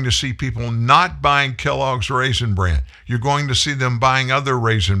 You're going to see people not buying Kellogg's Raisin Bran. You're going to see them buying other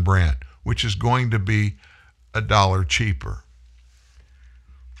Raisin Bran, which is going to be $1 cheaper.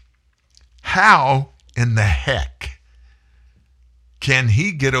 How in the heck can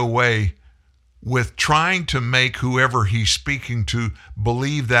he get away with trying to make whoever he's speaking to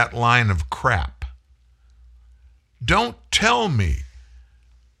believe that line of crap? Don't tell me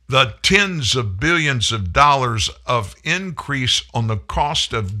the tens of billions of dollars of increase on the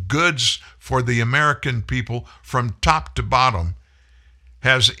cost of goods for the American people from top to bottom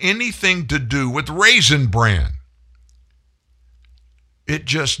has anything to do with Raisin Bran. It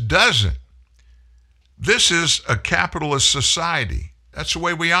just doesn't. This is a capitalist society. That's the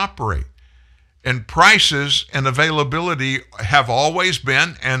way we operate. And prices and availability have always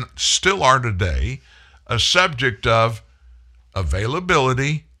been, and still are today, a subject of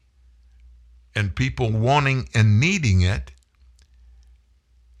availability and people wanting and needing it,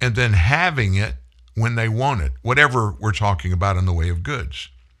 and then having it when they want it, whatever we're talking about in the way of goods.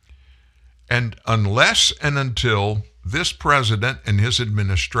 And unless and until this president and his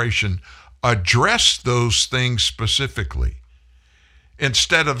administration address those things specifically,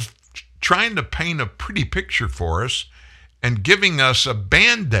 instead of trying to paint a pretty picture for us and giving us a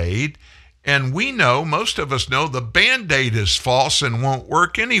Band-Aid, and we know, most of us know, the Band-Aid is false and won't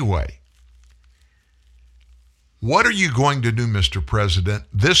work anyway. What are you going to do, Mr. President,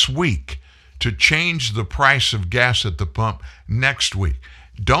 this week to change the price of gas at the pump next week?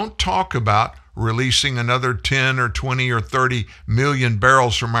 Don't talk about releasing another 10 or 20 or 30 million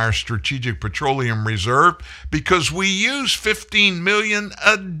barrels from our strategic petroleum reserve, because we use 15 million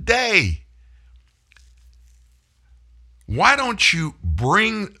a day. Why don't you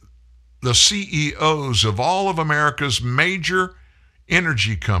bring the CEOs of all of America's major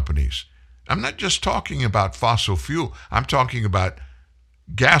energy companies? I'm not just talking about fossil fuel. I'm talking about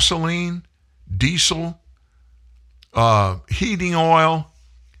gasoline, diesel, heating oil,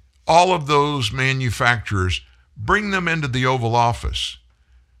 all of those manufacturers. Bring them into the Oval Office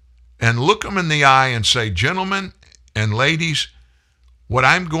and look them in the eye and say, gentlemen and ladies, what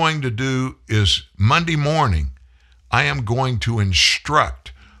I'm going to do is Monday morning, I am going to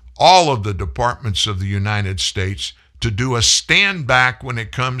instruct all of the departments of the United States to do a stand back when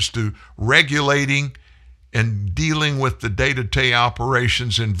it comes to regulating and dealing with the day-to-day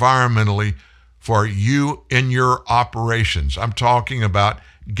operations environmentally for you in your operations. I'm talking about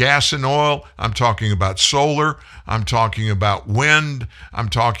gas and oil. I'm talking about solar. I'm talking about wind. I'm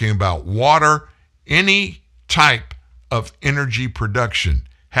talking about water. Any type of energy production.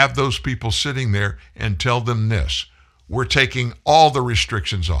 Have those people sitting there and tell them this. We're taking all the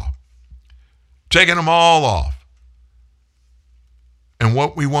restrictions off. Taking them all off. And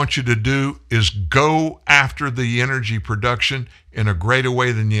what we want you to do is go after the energy production in a greater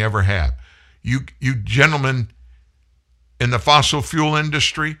way than you ever have. You gentlemen in the fossil fuel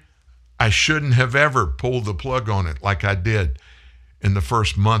industry, I shouldn't have ever pulled the plug on it like I did. in the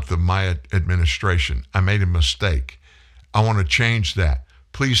first month of my administration. I made a mistake. I want to change that.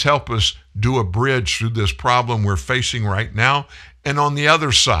 Please help us do a bridge through this problem we're facing right now. And on the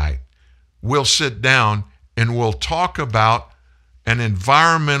other side, we'll sit down and we'll talk about an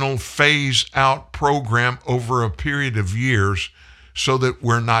environmental phase-out program over a period of years so that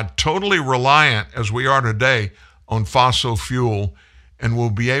we're not totally reliant, as we are today, on fossil fuel, and we'll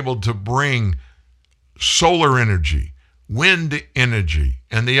be able to bring solar energy, wind energy,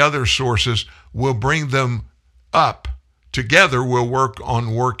 and the other sources. We'll bring them up. Together, we'll work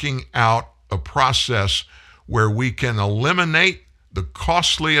on working out a process where we can eliminate the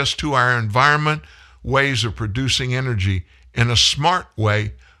costliest to our environment ways of producing energy in a smart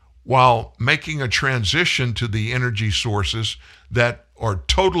way while making a transition to the energy sources that are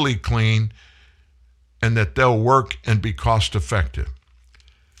totally clean and that they'll work and be cost effective.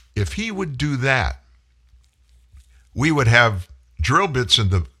 If he would do that, we would have drill bits in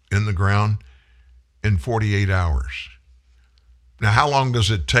the ground in 48 hours. Now, how long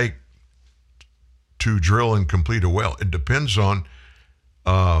does it take to drill and complete a well? It depends on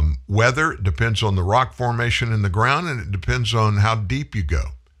weather, it depends on the rock formation in the ground, and it depends on how deep you go.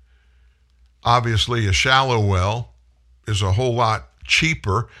 Obviously, a shallow well is a whole lot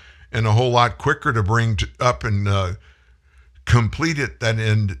cheaper and a whole lot quicker to bring up and complete it than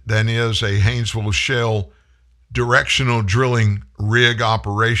is a Haynesville Shale directional drilling rig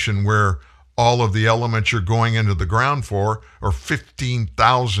operation where all of the elements you're going into the ground for are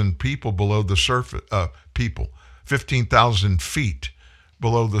 15,000 people below the surface, 15,000 feet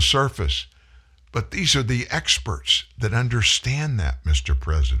below the surface. But these are the experts that understand that, Mr.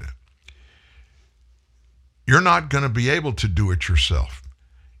 President. You're not going to be able to do it yourself.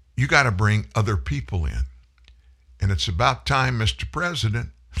 You got to bring other people in. And it's about time, Mr. President,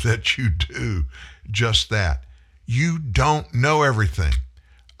 that you do just that. You don't know everything.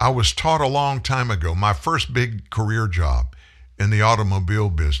 I was taught a long time ago, my first big career job in the automobile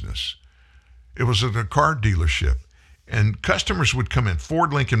business. It was at a car dealership. And customers would come in,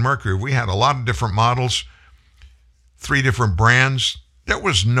 Ford, Lincoln, Mercury. We had a lot of different models, 3 different brands. There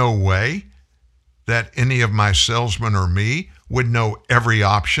was no way that any of my salesmen or me would know every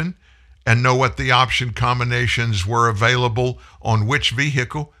option and know what the option combinations were available on which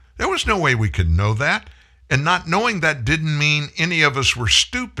vehicle. There was no way we could know that. And not knowing that didn't mean any of us were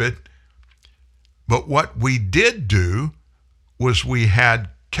stupid. But what we did do was we had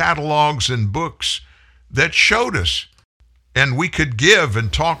catalogs and books that showed us. And we could give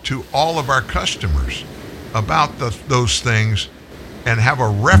and talk to all of our customers about those things and have a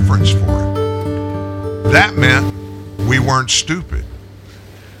reference for it. That meant we weren't stupid.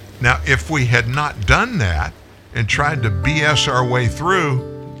 Now, if we had not done that and tried to BS our way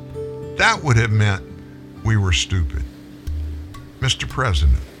through, that would have meant we were stupid. Mr.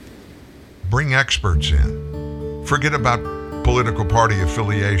 President, bring experts in. Forget about political party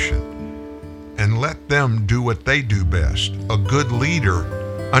affiliation and let them do what they do best. A good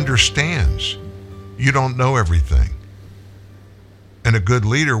leader understands you don't know everything. And a good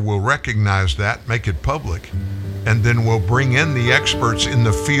leader will recognize that, make it public, and then will bring in the experts in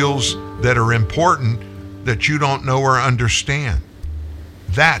the fields that are important that you don't know or understand.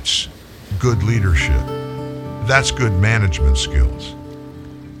 That's good leadership. That's good management skills.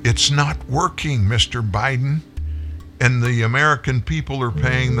 It's not working, Mr. Biden, and the American people are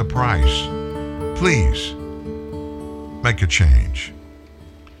paying the price. Please, make a change.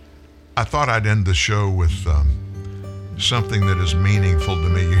 I thought I'd end the show with something that is meaningful to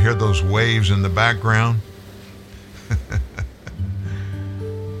me. You hear those waves in the background?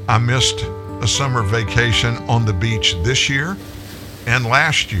 I missed a summer vacation on the beach this year and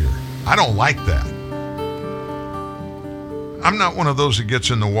last year. I don't like that. I'm not one of those that gets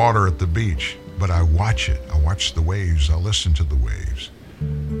in the water at the beach, but I watch it. I watch the waves. I listen to the waves.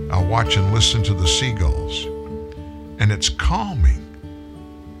 I watch and listen to the seagulls. And it's calming,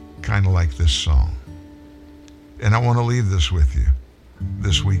 kind of like this song. And I want to leave this with you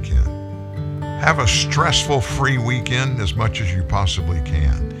this weekend. Have a stressful-free weekend as much as you possibly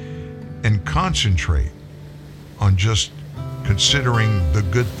can. And concentrate on just considering the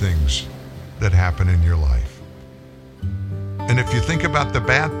good things that happen in your life. And if you think about the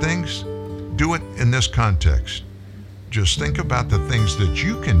bad things, do it in this context. Just think about the things that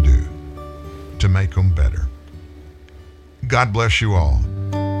you can do to make them better. God bless you all.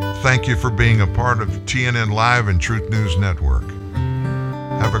 Thank you for being a part of TNN Live and Truth News Network.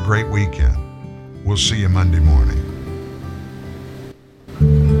 Have a great weekend. We'll see you Monday morning.